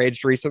got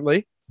outraged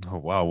recently. Oh,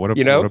 wow. What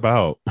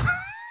about?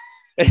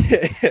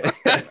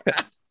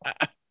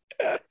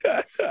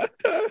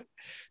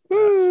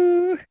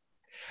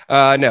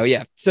 No,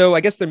 yeah. So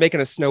I guess they're making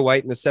a Snow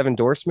White and the Seven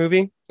Dwarfs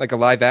movie, like a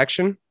live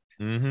action.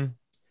 Mm-hmm.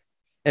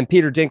 And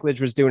Peter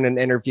Dinklage was doing an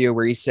interview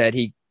where he said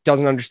he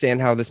doesn't understand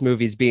how this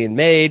movie is being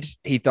made.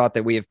 He thought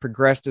that we have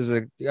progressed as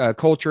a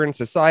culture and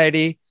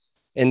society,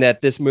 and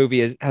that this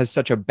movie has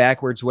such a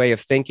backwards way of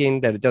thinking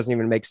that it doesn't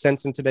even make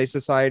sense in today's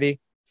society.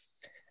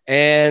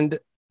 And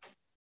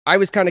I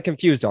was kind of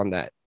confused on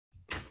that.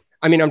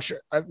 I mean, I'm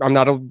sure I'm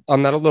not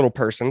a little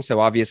person,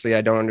 so obviously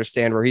I don't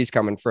understand where he's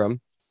coming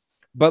from.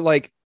 But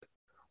like,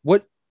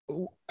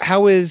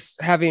 how is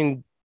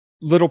having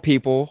little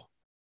people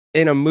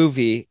in a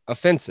movie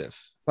offensive?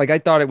 Like, I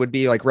thought it would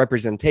be like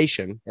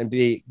representation and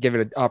be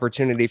given an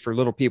opportunity for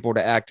little people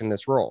to act in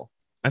this role.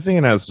 I think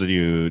it has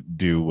to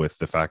do with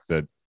the fact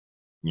that,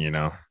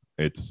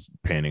 it's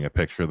painting a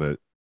picture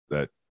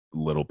that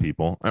little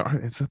people,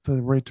 is that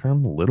the right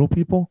term? Little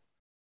people?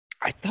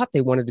 I thought they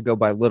wanted to go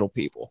by little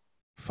people.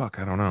 Fuck,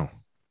 I don't know.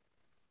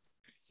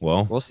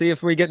 Well, we'll see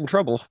if we get in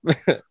trouble.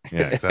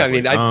 Yeah,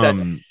 exactly. I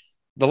mean,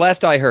 the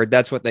last I heard,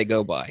 that's what they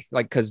go by.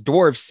 Like, because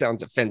dwarves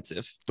sounds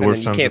offensive.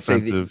 Dwarf sounds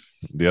offensive.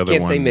 The other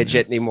can't say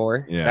midget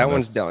anymore. Yeah, that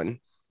one's done.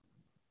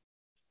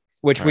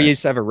 Which we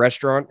used to have a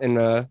restaurant in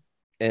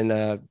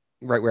right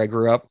where I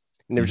grew up,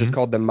 and it was just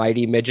called the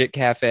Mighty Midget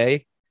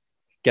Cafe.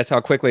 Guess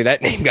how quickly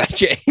that name got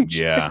changed?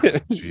 Yeah,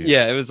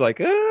 yeah, it was like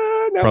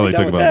probably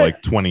took about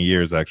like 20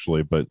 years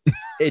actually, but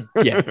I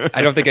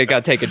don't think it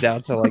got taken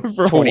down till like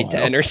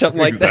 2010 or something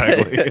like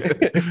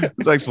that.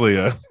 It's actually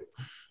a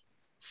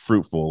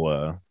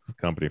fruitful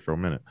company for a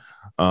minute.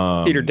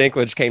 Peter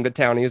Dinklage came to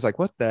town. He was like,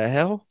 "What the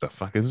hell? The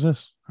fuck is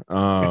this?" He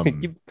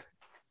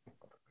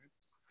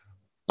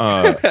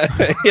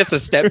has to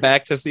step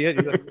back to see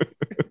it. Like,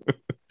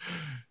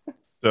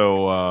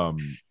 so,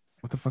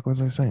 what the fuck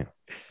was I saying?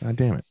 God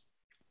damn it!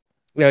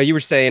 No, you were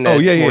saying. So...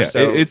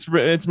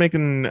 It's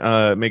making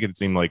it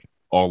seem like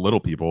all little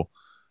people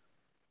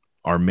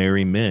are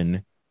merry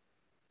men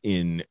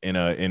in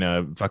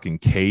a fucking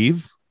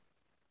cave.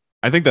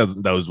 I think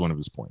that was one of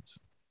his points.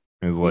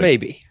 Like,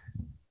 maybe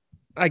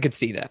I could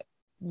see that,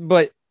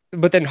 but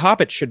then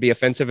hobbits should be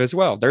offensive as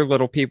well. They're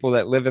little people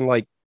that live in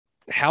like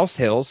house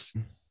hills.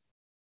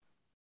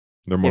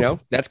 They're more,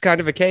 that's kind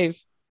of a cave.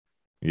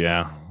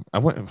 Yeah, I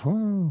went.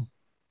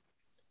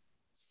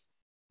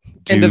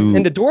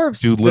 And the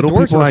dwarves. Do little the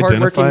dwarves people are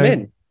hardworking identify?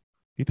 Men.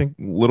 You think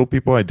little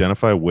people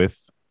identify with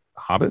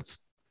hobbits?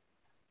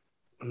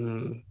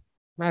 I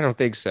don't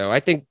think so. I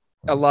think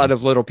a lot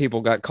of little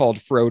people got called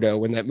Frodo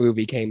when that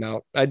movie came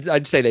out.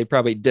 I'd say they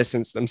probably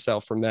distanced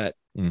themselves from that.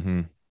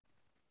 Mm-hmm.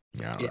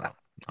 Yeah.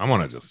 I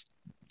want to just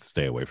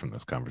stay away from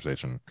this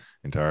conversation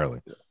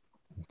entirely.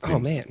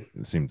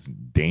 It seems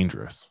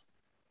dangerous.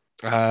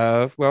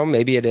 Well,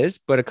 maybe it is,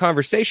 but a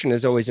conversation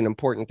is always an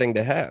important thing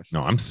to have.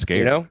 No, I'm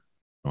scared. No,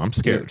 I'm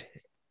scared. Dude,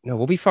 no,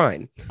 we'll be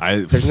fine.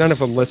 There's none of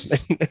them listening.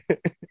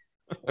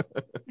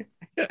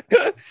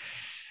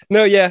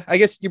 No, yeah, I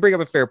guess you bring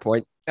up a fair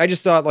point. I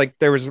just thought like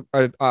there was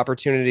an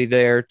opportunity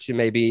there to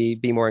maybe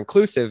be more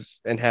inclusive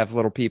and have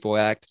little people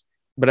act.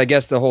 But I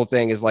guess the whole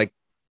thing is like,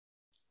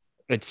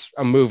 it's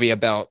a movie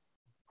about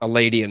a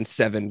lady and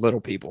 7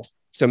 little people.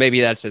 So maybe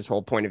that's his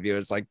whole point of view,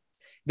 is like,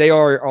 they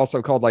are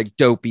also called like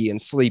Dopey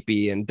and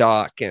Sleepy and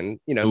Doc and,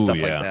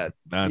 stuff like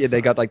that.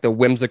 They got like the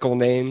whimsical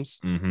names.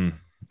 Mm-hmm.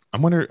 I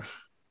wonder,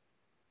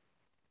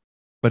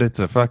 but it's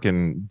a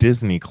fucking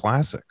Disney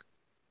classic.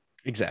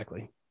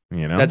 Exactly.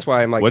 You know, that's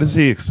why I'm like, what does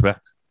he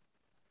expect?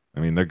 I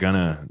mean, they're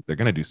gonna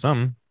do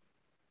something.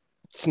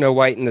 Snow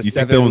White and the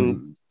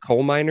Seven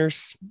Coal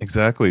Miners.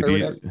 Exactly.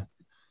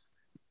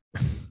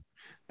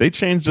 They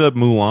changed up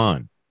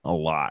Mulan a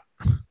lot.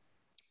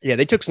 Yeah,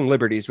 they took some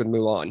liberties with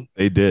Mulan.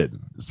 They did.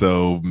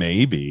 So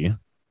maybe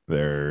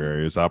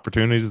there's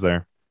opportunities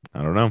there.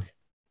 I don't know.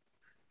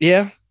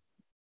 Yeah.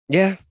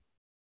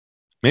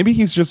 Maybe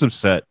he's just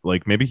upset.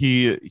 Like maybe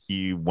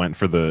he went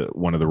for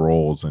one of the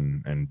roles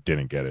and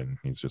didn't get it. And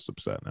he's just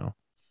upset now.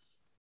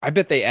 I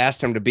bet they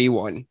asked him to be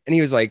one, and he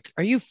was like,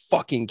 "Are you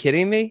fucking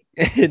kidding me?"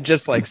 It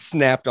just like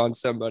snapped on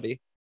somebody.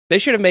 They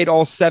should have made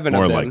all 7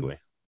 More of them. likely.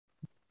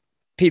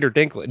 Peter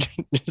Dinklage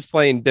just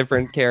playing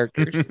different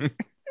characters. That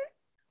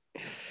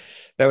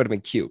would have been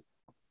cute.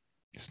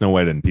 Snow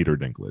White and Peter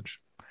Dinklage.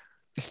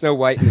 Snow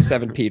White and the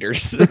 7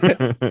 Peters.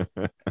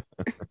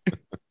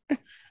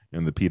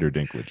 And the Peter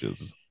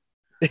Dinklages.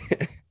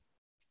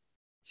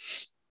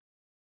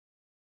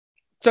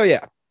 So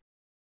yeah,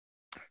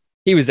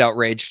 he was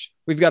outraged.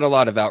 We've got a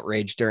lot of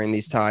outrage during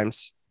these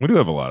times. We do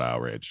have a lot of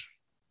outrage.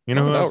 You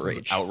know who else is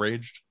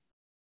outraged?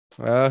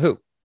 Who?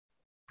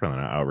 Probably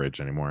not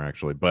outraged anymore,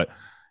 actually. But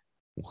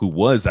who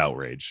was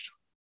outraged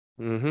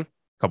a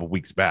couple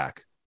weeks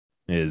back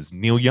is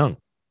Neil Young.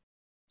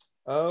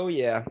 Oh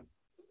yeah.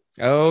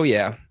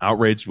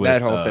 Outraged with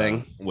that whole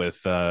thing with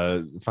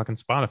fucking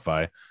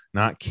Spotify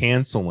not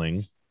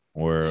canceling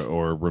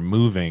or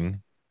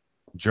removing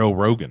Joe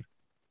Rogan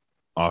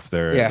off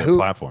their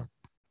platform.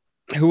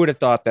 Who would have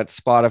thought that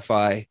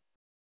Spotify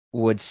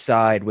would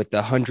side with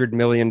the $100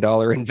 million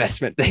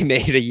investment they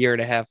made a year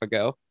and a half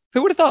ago?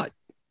 Who would have thought?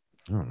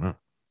 I don't know.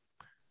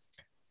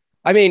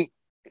 I mean,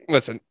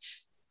 listen,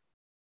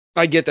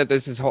 I get that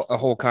this is a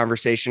whole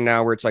conversation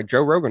now where it's like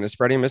Joe Rogan is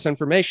spreading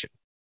misinformation.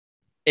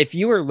 If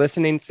you are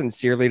listening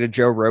sincerely to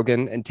Joe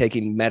Rogan and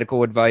taking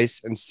medical advice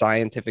and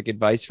scientific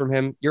advice from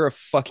him, you're a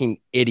fucking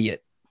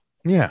idiot.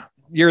 Yeah.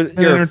 You're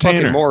a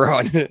fucking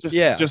moron.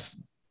 Just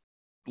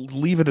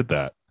leave it at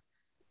that.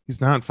 He's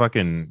not a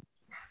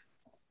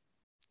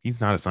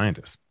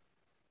scientist.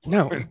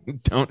 No.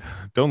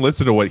 don't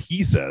listen to what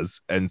he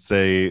says and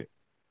say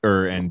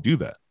and do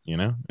that. You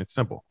know, it's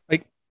simple.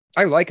 Like,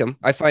 I like him.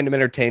 I find him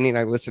entertaining.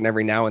 I listen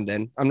every now and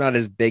then. I'm not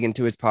as big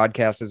into his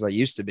podcast as I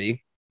used to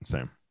be.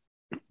 Same.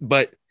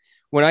 But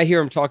when I hear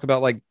him talk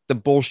about like the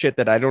bullshit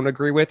that I don't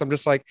agree with, I'm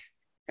just like,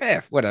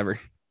 whatever.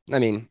 I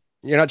mean,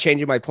 you're not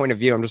changing my point of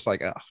view. I'm just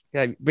like, oh,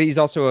 yeah. But he's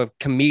also a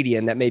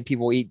comedian that made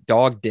people eat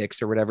dog dicks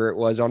or whatever it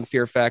was on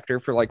Fear Factor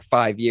for like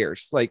 5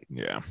 years. Like,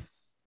 yeah.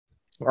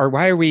 Or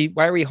why are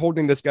we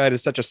holding this guy to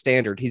such a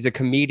standard? He's a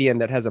comedian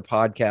that has a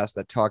podcast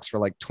that talks for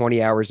like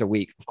 20 hours a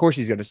week. Of course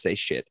he's going to say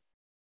shit.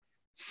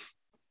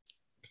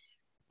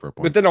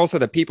 But then also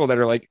the people that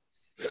are like,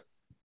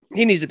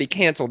 he needs to be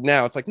canceled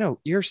now. It's like, no,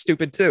 you're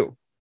stupid too.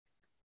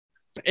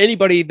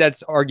 Anybody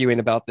that's arguing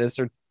about this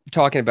or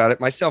talking about it,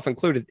 myself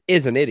included,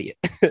 is an idiot.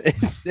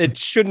 It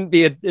shouldn't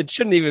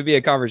even be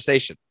a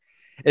conversation.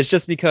 It's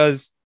just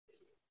because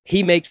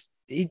he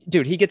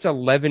gets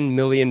 11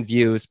 million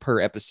views per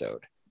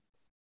episode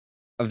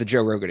of the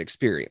Joe Rogan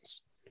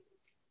Experience.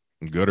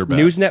 Good or bad?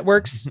 News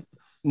networks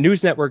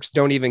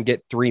don't even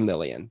get 3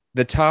 million.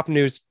 The top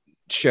news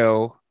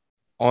show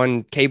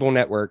on cable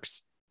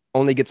networks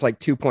only gets like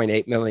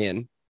 2.8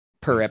 million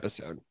per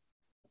episode.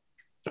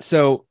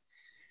 So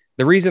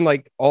the reason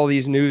like all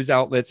these news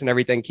outlets and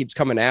everything keeps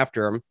coming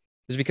after him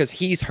is because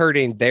he's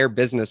hurting their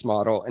business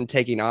model and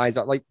taking eyes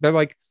on, like, they're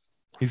like,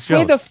 he's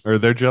jealous or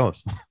they're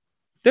jealous.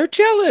 They're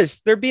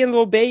jealous. They're being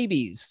little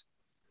babies.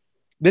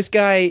 This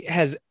guy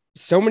has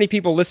so many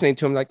people listening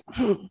to him like,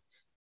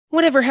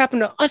 whatever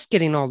happened to us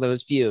getting all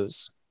those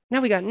views? Now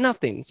we got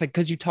nothing. It's like,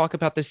 because you talk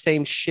about the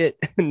same shit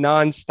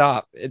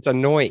nonstop. It's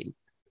annoying.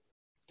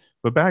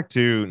 But back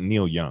to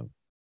Neil Young.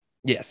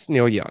 Yes,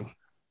 Neil Young.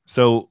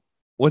 So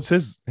what's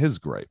his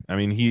gripe? I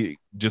mean, he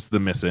just the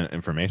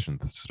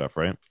misinformation stuff,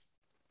 right?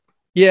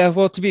 Yeah,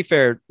 well, to be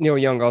fair, Neil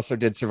Young also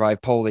did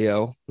survive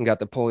polio and got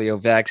the polio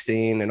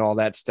vaccine and all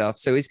that stuff.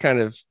 So he's kind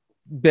of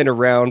been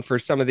around for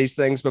some of these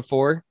things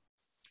before.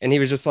 And he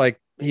was just like,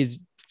 he's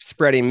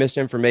spreading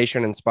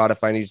misinformation and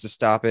Spotify needs to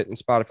stop it. And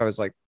Spotify was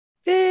like,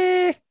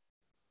 eh.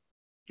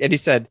 And he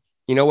said,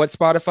 you know what,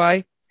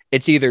 Spotify?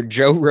 It's either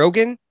Joe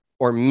Rogan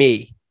or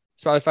me.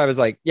 Spotify was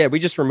like, yeah, we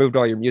just removed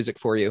all your music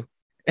for you.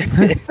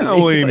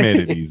 Oh, he made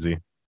it easy.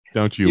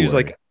 Don't you? He was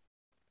like,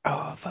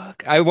 oh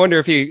fuck. I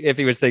wonder if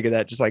he was thinking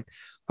that, just like,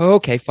 oh,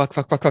 okay, fuck.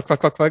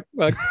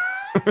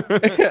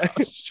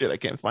 Shit, I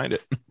can't find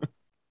it.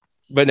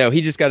 But no,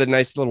 he just got a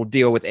nice little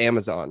deal with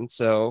Amazon.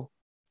 So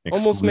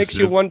almost makes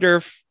you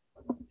wonder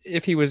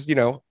if he was,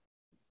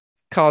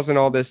 causing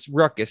all this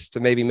ruckus to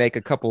maybe make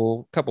a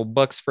couple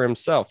bucks for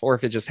himself, or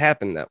if it just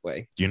happened that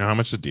way. Do you know how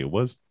much the deal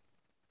was?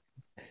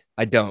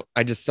 I don't.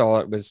 I just saw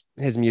it was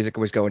his music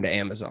was going to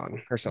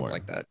Amazon or something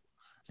like that.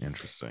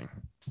 Interesting.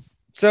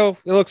 So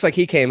it looks like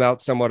he came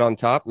out somewhat on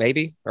top,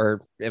 maybe,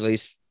 or at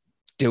least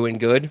doing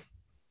good.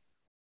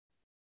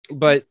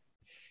 But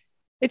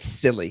it's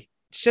silly.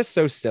 It's just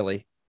so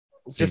silly.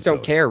 Just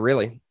don't care,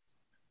 really.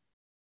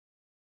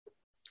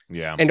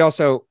 Yeah. And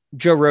also,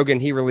 Joe Rogan,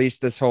 he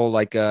released this whole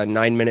like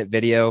 9-minute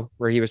video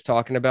where he was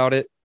talking about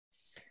it.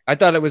 I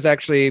thought it was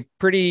actually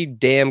pretty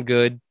damn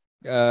good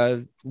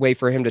way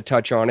for him to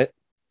touch on it.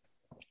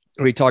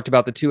 We talked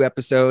about the 2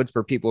 episodes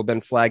where people have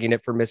been flagging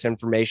it for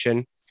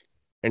misinformation.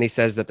 And he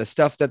says that the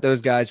stuff that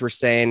those guys were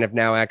saying have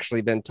now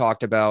actually been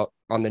talked about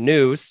on the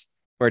news,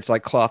 where it's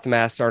like cloth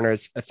masks aren't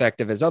as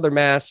effective as other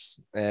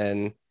masks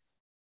and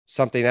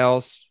something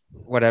else,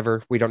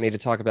 whatever. We don't need to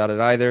talk about it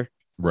either.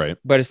 Right.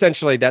 But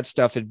essentially that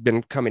stuff had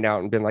been coming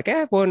out and been like,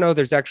 well, no,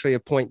 there's actually a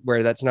point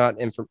where that's not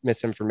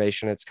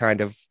misinformation. It's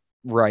kind of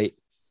right.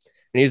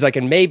 And he's like,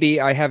 and maybe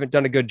I haven't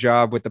done a good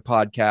job with the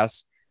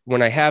podcast.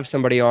 When I have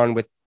somebody on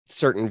with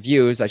certain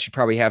views, I should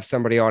probably have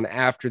somebody on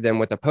after them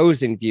with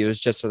opposing views,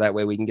 just so that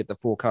way we can get the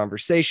full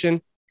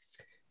conversation.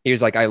 He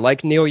was like, I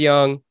like Neil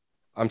Young.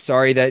 I'm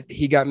sorry that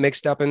he got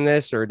mixed up in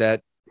this or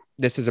that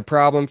this is a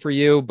problem for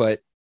you, but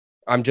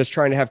I'm just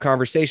trying to have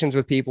conversations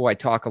with people. I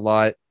talk a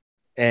lot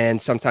and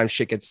sometimes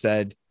shit gets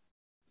said.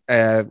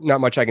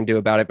 Not much I can do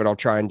about it, but I'll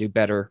try and do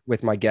better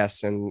with my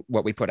guests and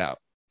what we put out.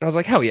 And I was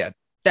like, hell yeah,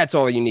 that's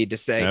all you need to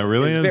say. That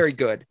really is very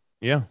good.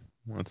 Yeah,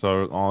 that's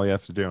all he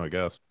has to do, I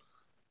guess.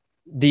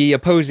 The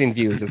opposing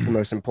views is the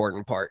most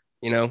important part,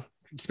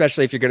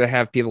 especially if you're going to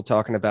have people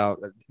talking about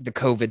the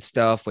COVID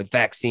stuff with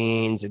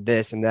vaccines and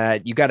this and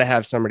that. You got to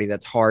have somebody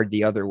that's hard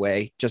the other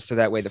way, just so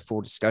that way the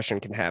full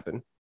discussion can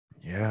happen.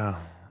 Yeah,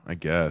 I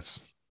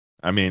guess.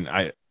 I mean,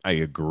 I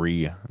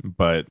agree,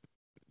 but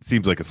it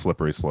seems like a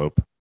slippery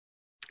slope.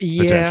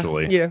 Yeah,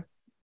 potentially. Yeah.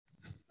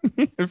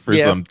 For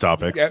some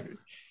topics. Yeah.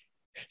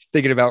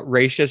 Thinking about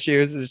race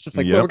issues. It's just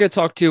like, well, we're going to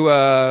talk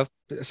to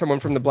someone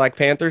from the Black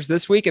Panthers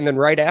this week. And then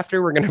right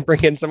after, we're going to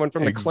bring in someone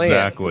from the Klan.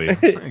 Exactly.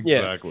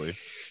 Exactly.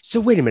 So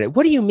wait a minute.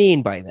 What do you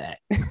mean by that?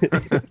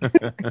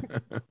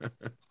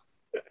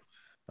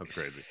 That's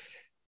crazy.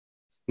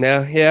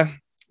 No, yeah.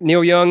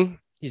 Neil Young,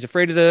 he's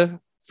afraid of the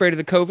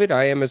COVID.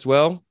 I am as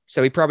well.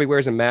 So he probably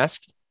wears a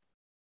mask.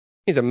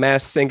 He's a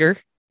masked singer.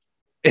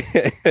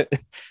 That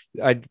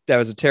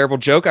was a terrible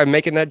joke. I'm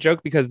making that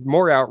joke because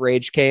more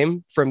outrage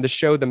came from the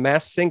show The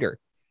Masked Singer.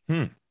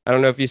 I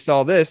don't know if you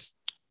saw this,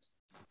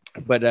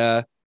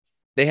 but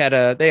they had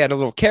a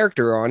little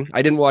character on.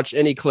 I didn't watch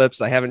any clips.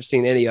 I haven't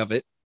seen any of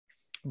it.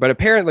 But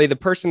apparently the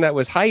person that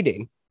was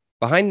hiding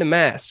behind the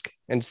mask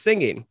and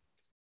singing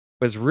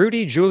was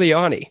Rudy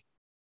Giuliani,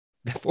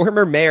 the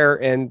former mayor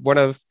and one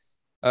of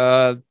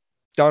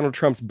Donald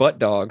Trump's butt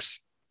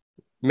dogs,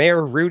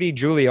 Mayor Rudy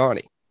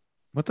Giuliani.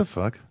 What the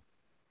fuck?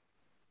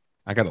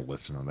 I got to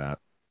listen to that.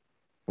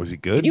 Was he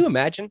good? Can you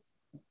imagine?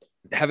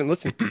 Haven't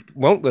listened.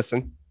 Won't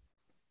listen.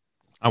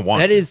 I want.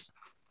 That is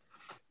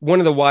one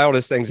of the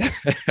wildest things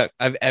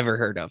I've ever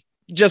heard of.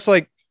 Just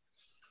like,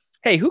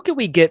 hey, who can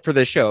we get for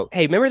the show?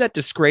 Hey, remember that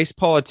disgraced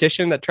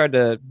politician that tried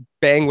to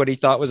bang what he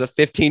thought was a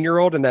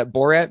 15-year-old in that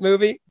Borat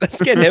movie?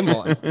 Let's get him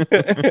on.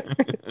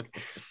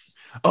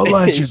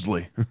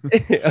 Allegedly.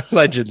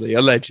 Allegedly.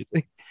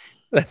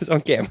 That was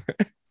on camera.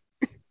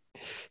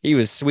 He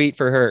was sweet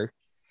for her.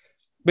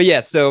 But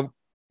yeah, so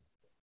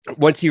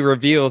once he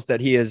reveals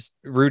that he is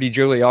Rudy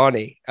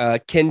Giuliani,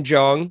 Ken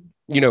Jeong,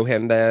 you know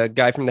him, the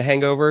guy from The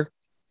Hangover.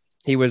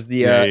 He was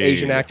the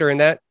Asian actor in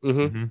that.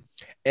 Mm-hmm.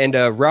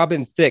 And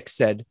Robin Thicke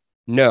said,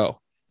 no,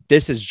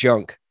 this is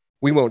junk.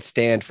 We won't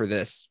stand for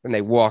this. And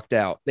they walked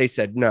out. They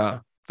said,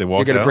 no. They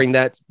walked out? You're going to bring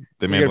that.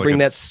 You're going to bring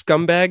that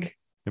scumbag?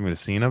 They made a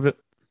scene of it?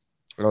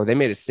 Oh, they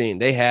made a scene.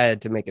 They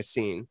had to make a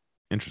scene.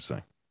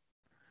 Interesting.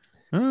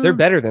 They're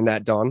better than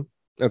that, Don.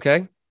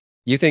 Okay?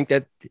 You think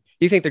they're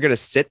going to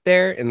sit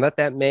there and let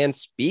that man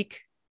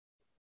speak?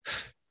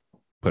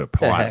 Put a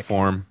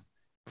platform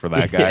for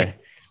that guy. Yeah.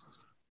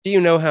 Do you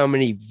know how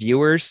many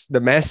viewers The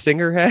Masked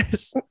Singer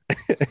has?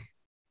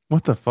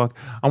 What the fuck?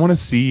 I want to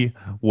see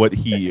what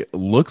he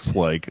looks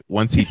like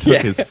once he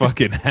took his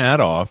fucking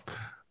hat off.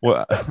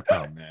 What?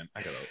 Oh man,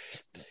 I gotta.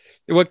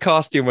 What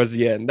costume was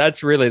he in?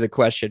 That's really the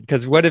question.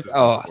 Because what if?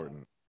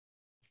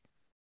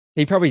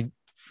 It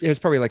was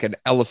probably like an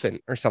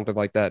elephant or something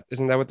like that.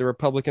 Isn't that what the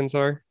Republicans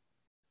are?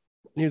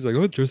 He was like,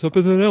 "Oh, dress up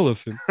as an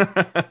elephant."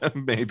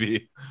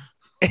 Maybe.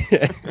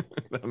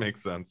 That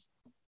makes sense.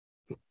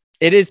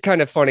 It is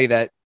kind of funny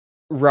that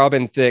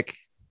Robin Thicke,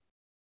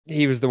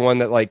 he was the one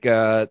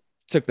that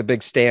took the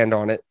big stand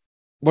on it.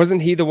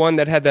 Wasn't he the one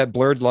that had that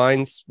Blurred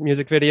Lines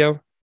music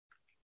video?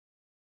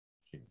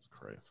 Jesus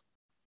Christ.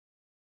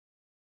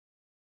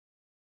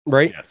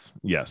 Right?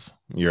 Yes.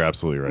 You're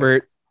absolutely right.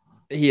 Where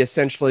he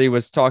essentially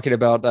was talking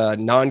about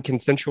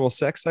non-consensual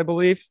sex, I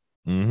believe.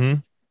 Mm-hmm.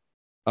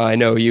 I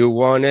know you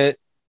want it.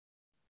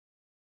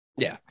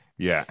 Yeah.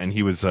 Yeah, and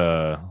he was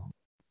getting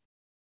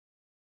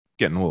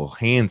a little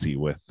handsy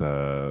with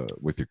your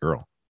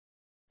girl.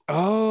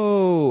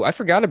 Oh, I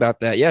forgot about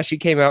that. Yeah, she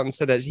came out and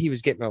said that he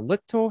was getting a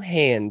little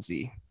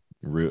handsy.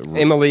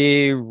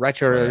 Emily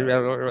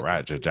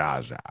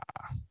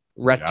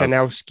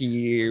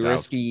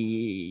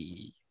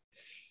Ratanowski.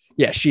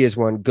 Yeah, she is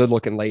one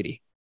good-looking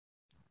lady.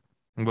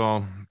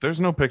 Well, there's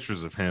no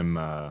pictures of him.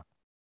 I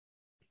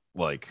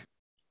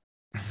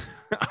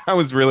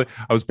was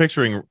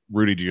picturing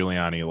Rudy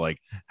Giuliani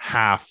like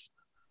half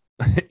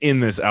in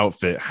this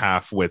outfit,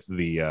 half with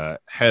the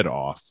head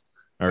off,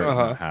 or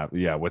not half,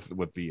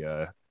 with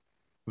the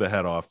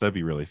head off. That'd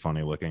be really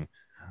funny looking.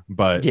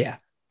 But yeah,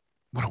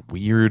 what a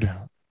weird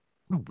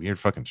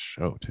fucking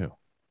show too.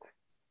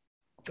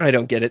 I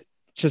don't get it.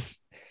 Just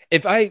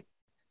if I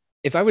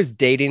was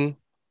dating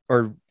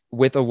or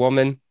with a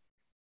woman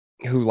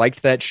who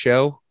liked that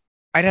show,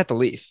 I'd have to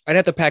leave. I'd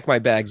have to pack my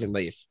bags and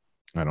leave.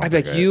 I'd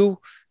be like, you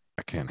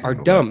are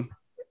dumb. That.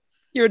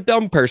 You're a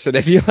dumb person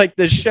if you like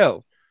this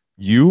show.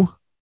 You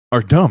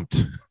are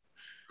dumped.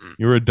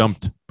 You're a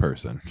dumped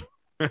person.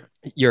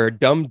 You're a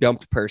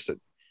dumped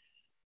person.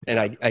 And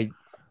I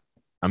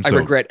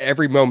regret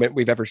every moment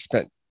we've ever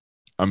spent.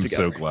 I'm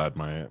together. So glad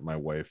my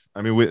wife.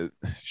 I mean,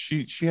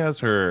 she has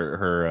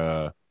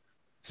her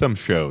some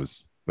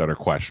shows that are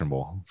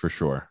questionable for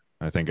sure.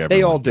 I think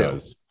they all do.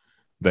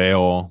 We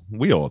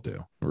all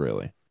do,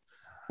 really.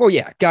 Well,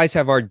 yeah, guys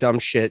have our dumb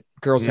shit.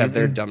 Girls have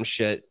their dumb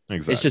shit.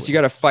 Exactly. It's just you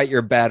got to fight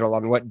your battle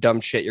on what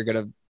dumb shit you're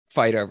gonna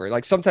fight over.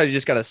 Like sometimes you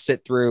just got to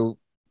sit through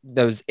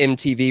those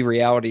MTV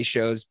reality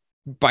shows,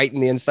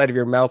 biting the inside of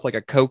your mouth like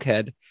a coke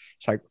head.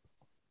 It's like,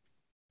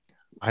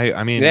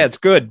 I mean, yeah, it's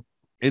good.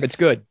 It's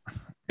good.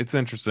 It's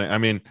interesting. I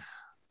mean,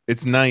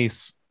 it's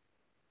nice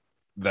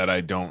that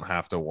I don't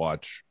have to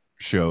watch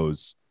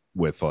shows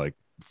with like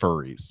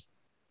furries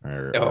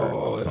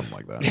or something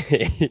like that.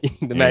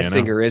 The Masked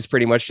Singer is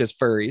pretty much just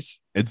furries.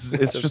 It's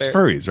just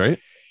furries, right?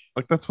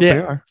 Like that's what they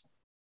are.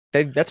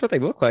 That's what they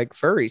look like,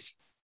 furries.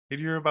 Did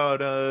you hear about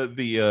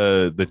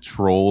the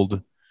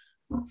trolled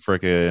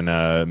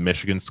freaking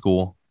Michigan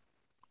school?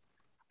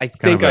 I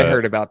think I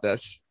heard about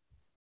this.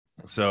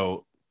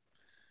 So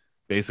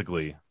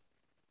basically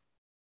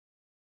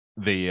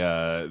they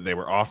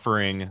were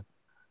offering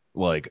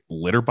like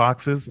litter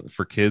boxes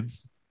for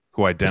kids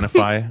who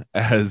identify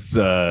as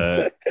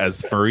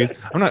furries.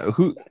 I'm not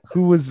who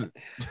was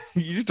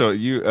you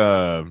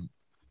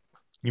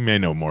may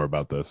know more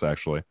about this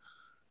actually.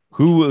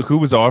 Who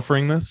was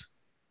offering this?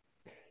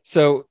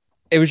 So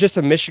it was just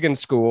a Michigan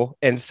school,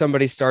 and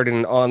somebody started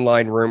an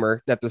online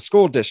rumor that the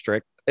school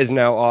district is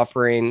now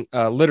offering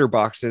litter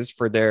boxes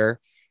for their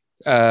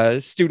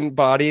student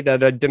body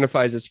that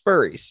identifies as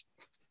furries,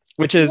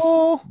 which is,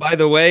 by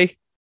the way,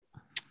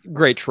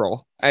 great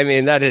troll. I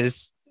mean, that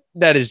is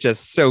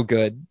just so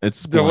good.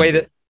 It's the way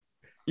that,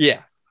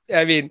 yeah.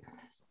 I mean,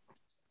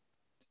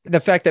 the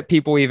fact that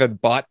people even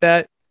bought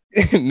that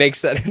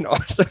makes that an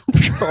awesome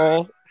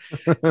troll.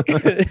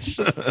 It's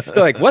just,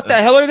 they're like, what the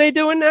hell are they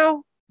doing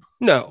now?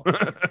 No,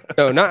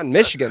 not in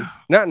Michigan,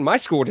 not in my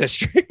school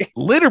district.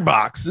 Litter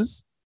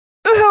boxes?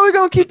 How the hell are they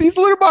gonna keep these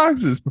litter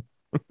boxes?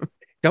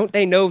 Don't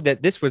they know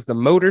that this was the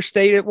motor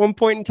state at one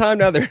point in time?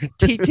 Now they're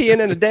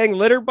TTing in a dang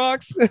litter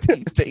box.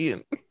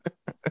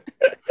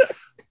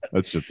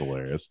 That shit's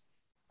hilarious.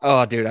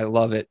 Oh, dude, I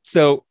love it.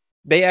 So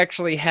they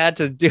actually had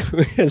to do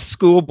a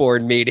school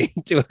board meeting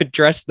to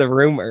address the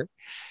rumor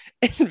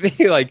and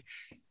be like,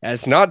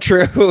 that's not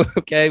true.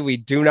 Okay, we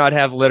do not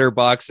have litter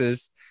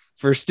boxes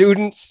for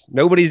students.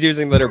 Nobody's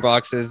using litter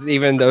boxes,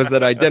 even those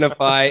that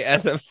identify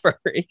as a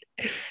furry.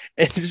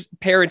 And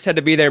parents had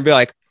to be there and be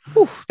like,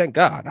 thank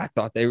God. I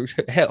thought they were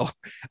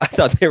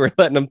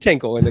letting them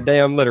tinkle in the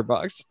damn litter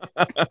box.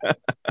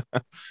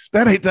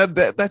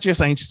 That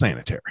just ain't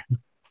sanitary.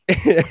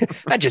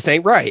 That just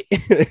ain't right.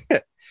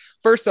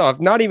 First off,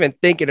 not even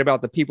thinking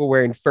about the people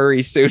wearing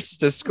furry suits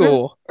to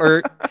school,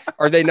 or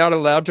are they not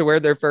allowed to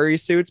wear their furry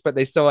suits, but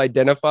they still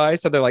identify?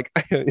 So they're like,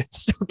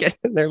 still getting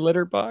in their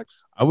litter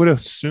box. I would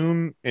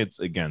assume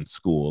it's against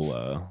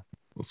school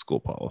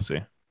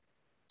policy.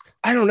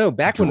 I don't know.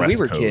 Back when we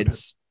were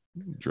kids,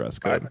 dress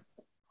code.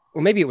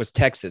 Well, maybe it was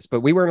Texas,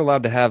 but we weren't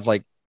allowed to have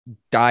like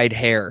dyed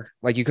hair.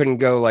 Like you couldn't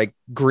go like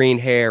green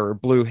hair or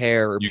blue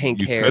hair or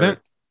pink hair. Couldn't?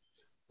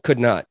 Could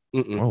not.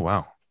 Oh,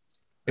 wow.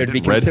 It would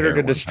be considered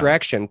a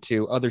distraction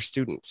to other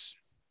students.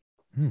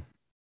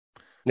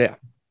 Yeah.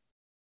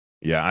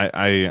 Yeah.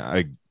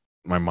 I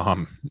my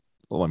mom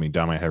let me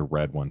dye my hair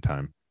red one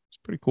time. It's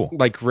pretty cool.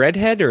 Like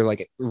redhead or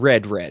like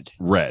red?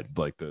 Red,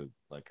 like the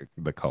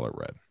color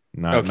red.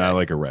 Not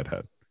like a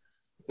redhead.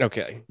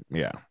 Okay.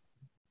 Yeah.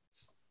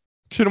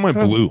 Should have went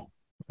blue.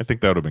 I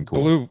think that would have been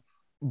cool.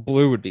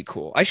 Blue would be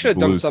cool. I should have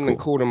done something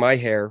cool to my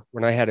hair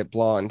when I had it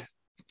blonde.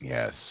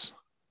 Yes.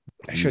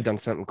 I should have done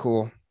something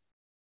cool.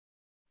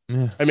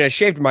 Yeah. I mean, I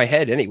shaved my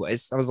head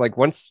anyways. I was like,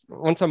 once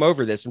I'm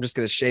over this, I'm just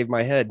going to shave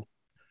my head.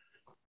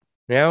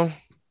 Now,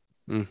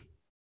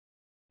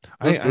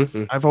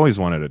 I've always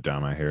wanted to dye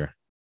my hair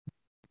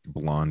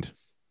blonde.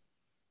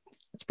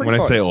 It's pretty when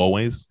fun. I say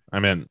always, I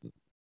meant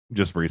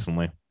just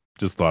recently.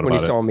 Just thought when about it.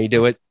 When you saw me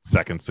do it.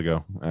 Seconds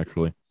ago,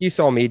 actually. You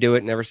saw me do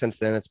it, and ever since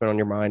then, it's been on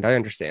your mind. I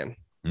understand.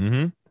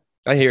 Mm-hmm.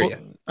 I hear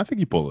you. I think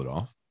you pulled it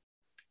off.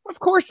 Of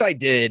course I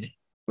did.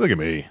 Look at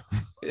me.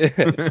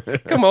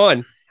 Come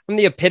on. I'm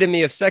the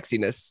epitome of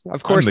sexiness.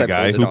 Of course I'm the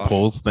guy who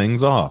pulls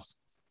things off.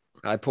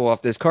 I pull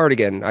off this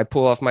cardigan. I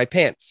pull off my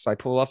pants. I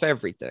pull off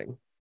everything.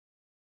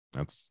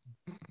 Are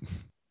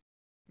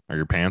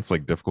your pants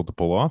like difficult to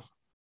pull off?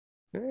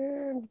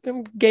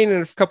 I'm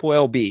gaining a couple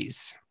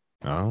LBs.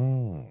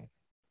 Oh.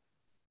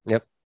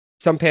 Yep.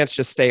 some pants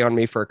just stay on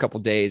me for a couple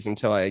days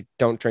until I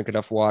don't drink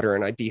enough water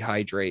and I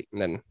dehydrate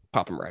and then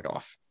pop them right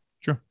off.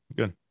 Sure.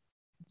 Good.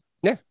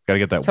 Yeah. Got to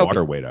get that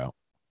water weight out.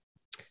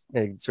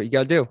 And that's what you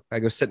got to do. I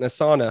go sit in a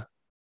sauna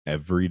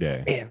every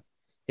day. Man,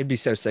 it'd be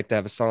so sick to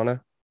have a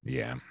sauna.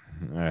 Yeah.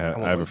 I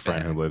have a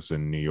friend who lives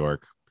in New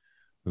York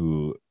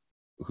who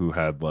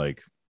had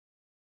like,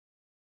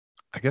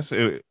 I guess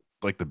it,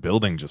 like the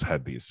building just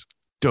had these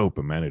dope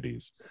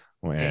amenities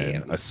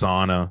and a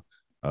sauna,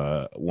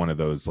 one of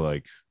those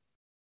like,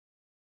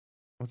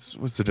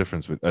 what's the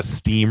difference with a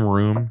steam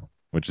room,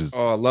 which is,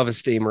 I love a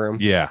steam room.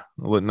 Yeah,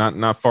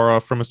 not far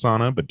off from a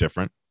sauna, but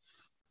different.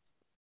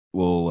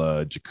 Little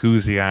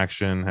jacuzzi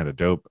action. Had a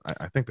dope.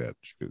 I think they had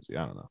a jacuzzi.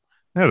 I don't know.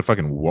 They had a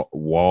fucking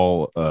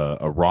wall,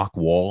 a rock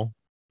wall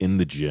in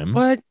the gym.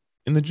 What?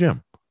 In the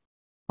gym,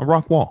 a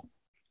rock wall.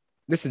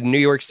 This is New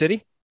York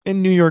City.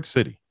 In New York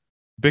City,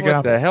 Big Apple.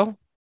 What the hell?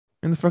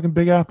 In the fucking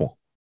Big Apple.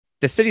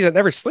 The city that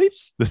never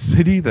sleeps. The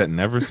city that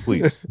never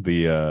sleeps.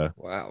 The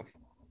wow.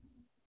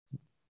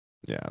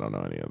 Yeah, I don't know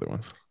any other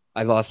ones.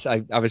 I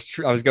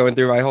was going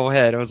through my whole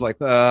head. I was like,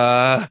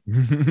 my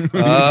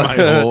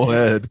whole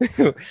head.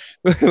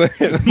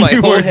 My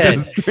whole head.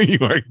 You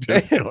are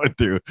just going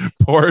through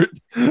part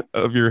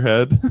of your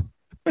head.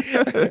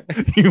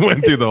 You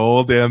went through the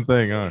whole damn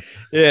thing, huh?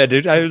 Yeah,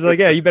 dude. I was like,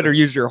 yeah, you better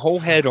use your whole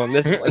head on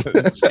this one.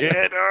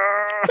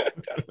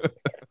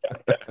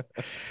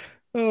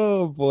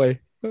 Oh boy.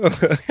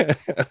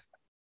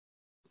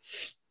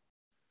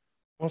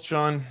 Well,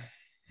 Sean,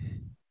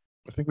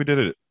 I think we did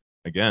it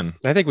again.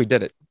 I think we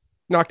did it.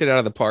 Knocked it out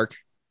of the park,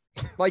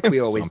 like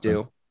we always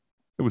do.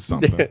 It was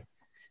something.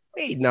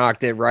 We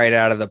knocked it right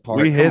out of the park.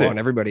 Come on,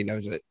 everybody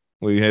knows it.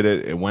 We hit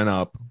it. It went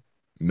up.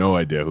 No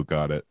idea who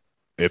caught it,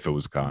 if it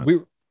was caught.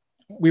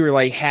 We were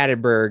like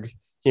Hatterberg,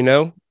 you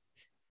know?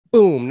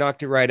 Boom,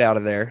 knocked it right out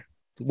of there.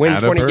 Win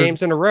Hatterberg? 20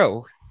 games in a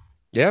row.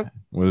 Yeah.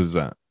 What is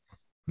that?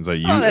 Is that a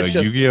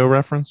Yu-Gi-Oh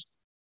reference?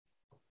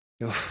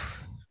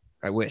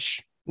 I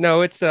wish.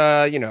 No, it's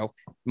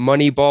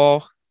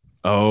Moneyball.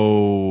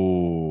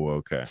 Oh,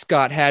 okay.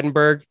 Scott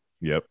Hattenberg.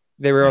 Yep.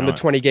 They were on the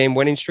 20-game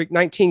winning streak,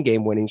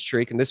 19-game winning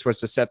streak, and this was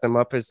to set them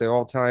up as the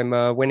all-time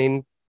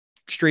winning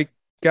streak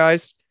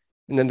guys.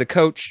 And then the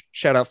coach,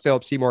 shout out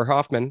Philip Seymour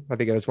Hoffman, I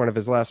think it was one of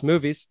his last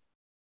movies.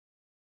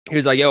 He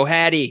was like, yo,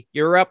 Hattie,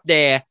 you're up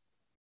there.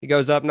 He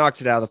goes up, knocks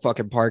it out of the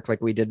fucking park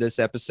like we did this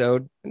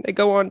episode, and they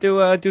go on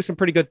to do some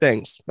pretty good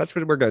things. That's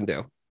what we're going to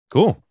do.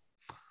 Cool.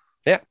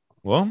 Yeah.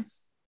 Well,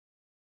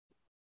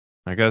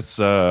 I guess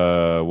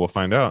we'll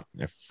find out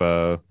if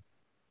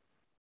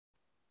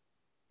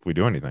we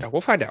do anything.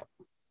 We'll find out.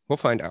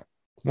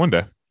 One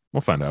day.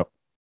 We'll find out.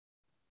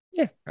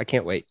 Yeah, I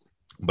can't wait.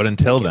 But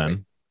until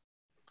then,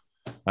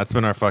 that's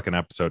been our fucking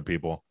episode,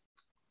 people.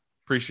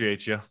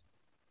 Appreciate you.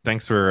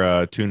 Thanks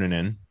for tuning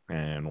in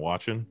and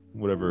watching,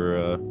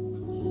 whatever,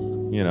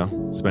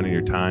 spending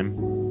your time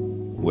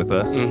with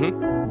us.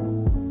 Mm-hmm.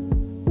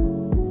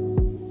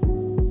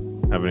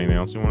 Have anything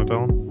else you want to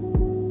tell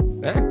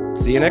them?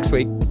 See you next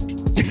week. And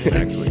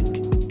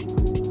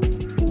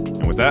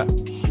with that,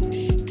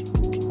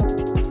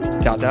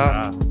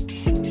 Ta-ta.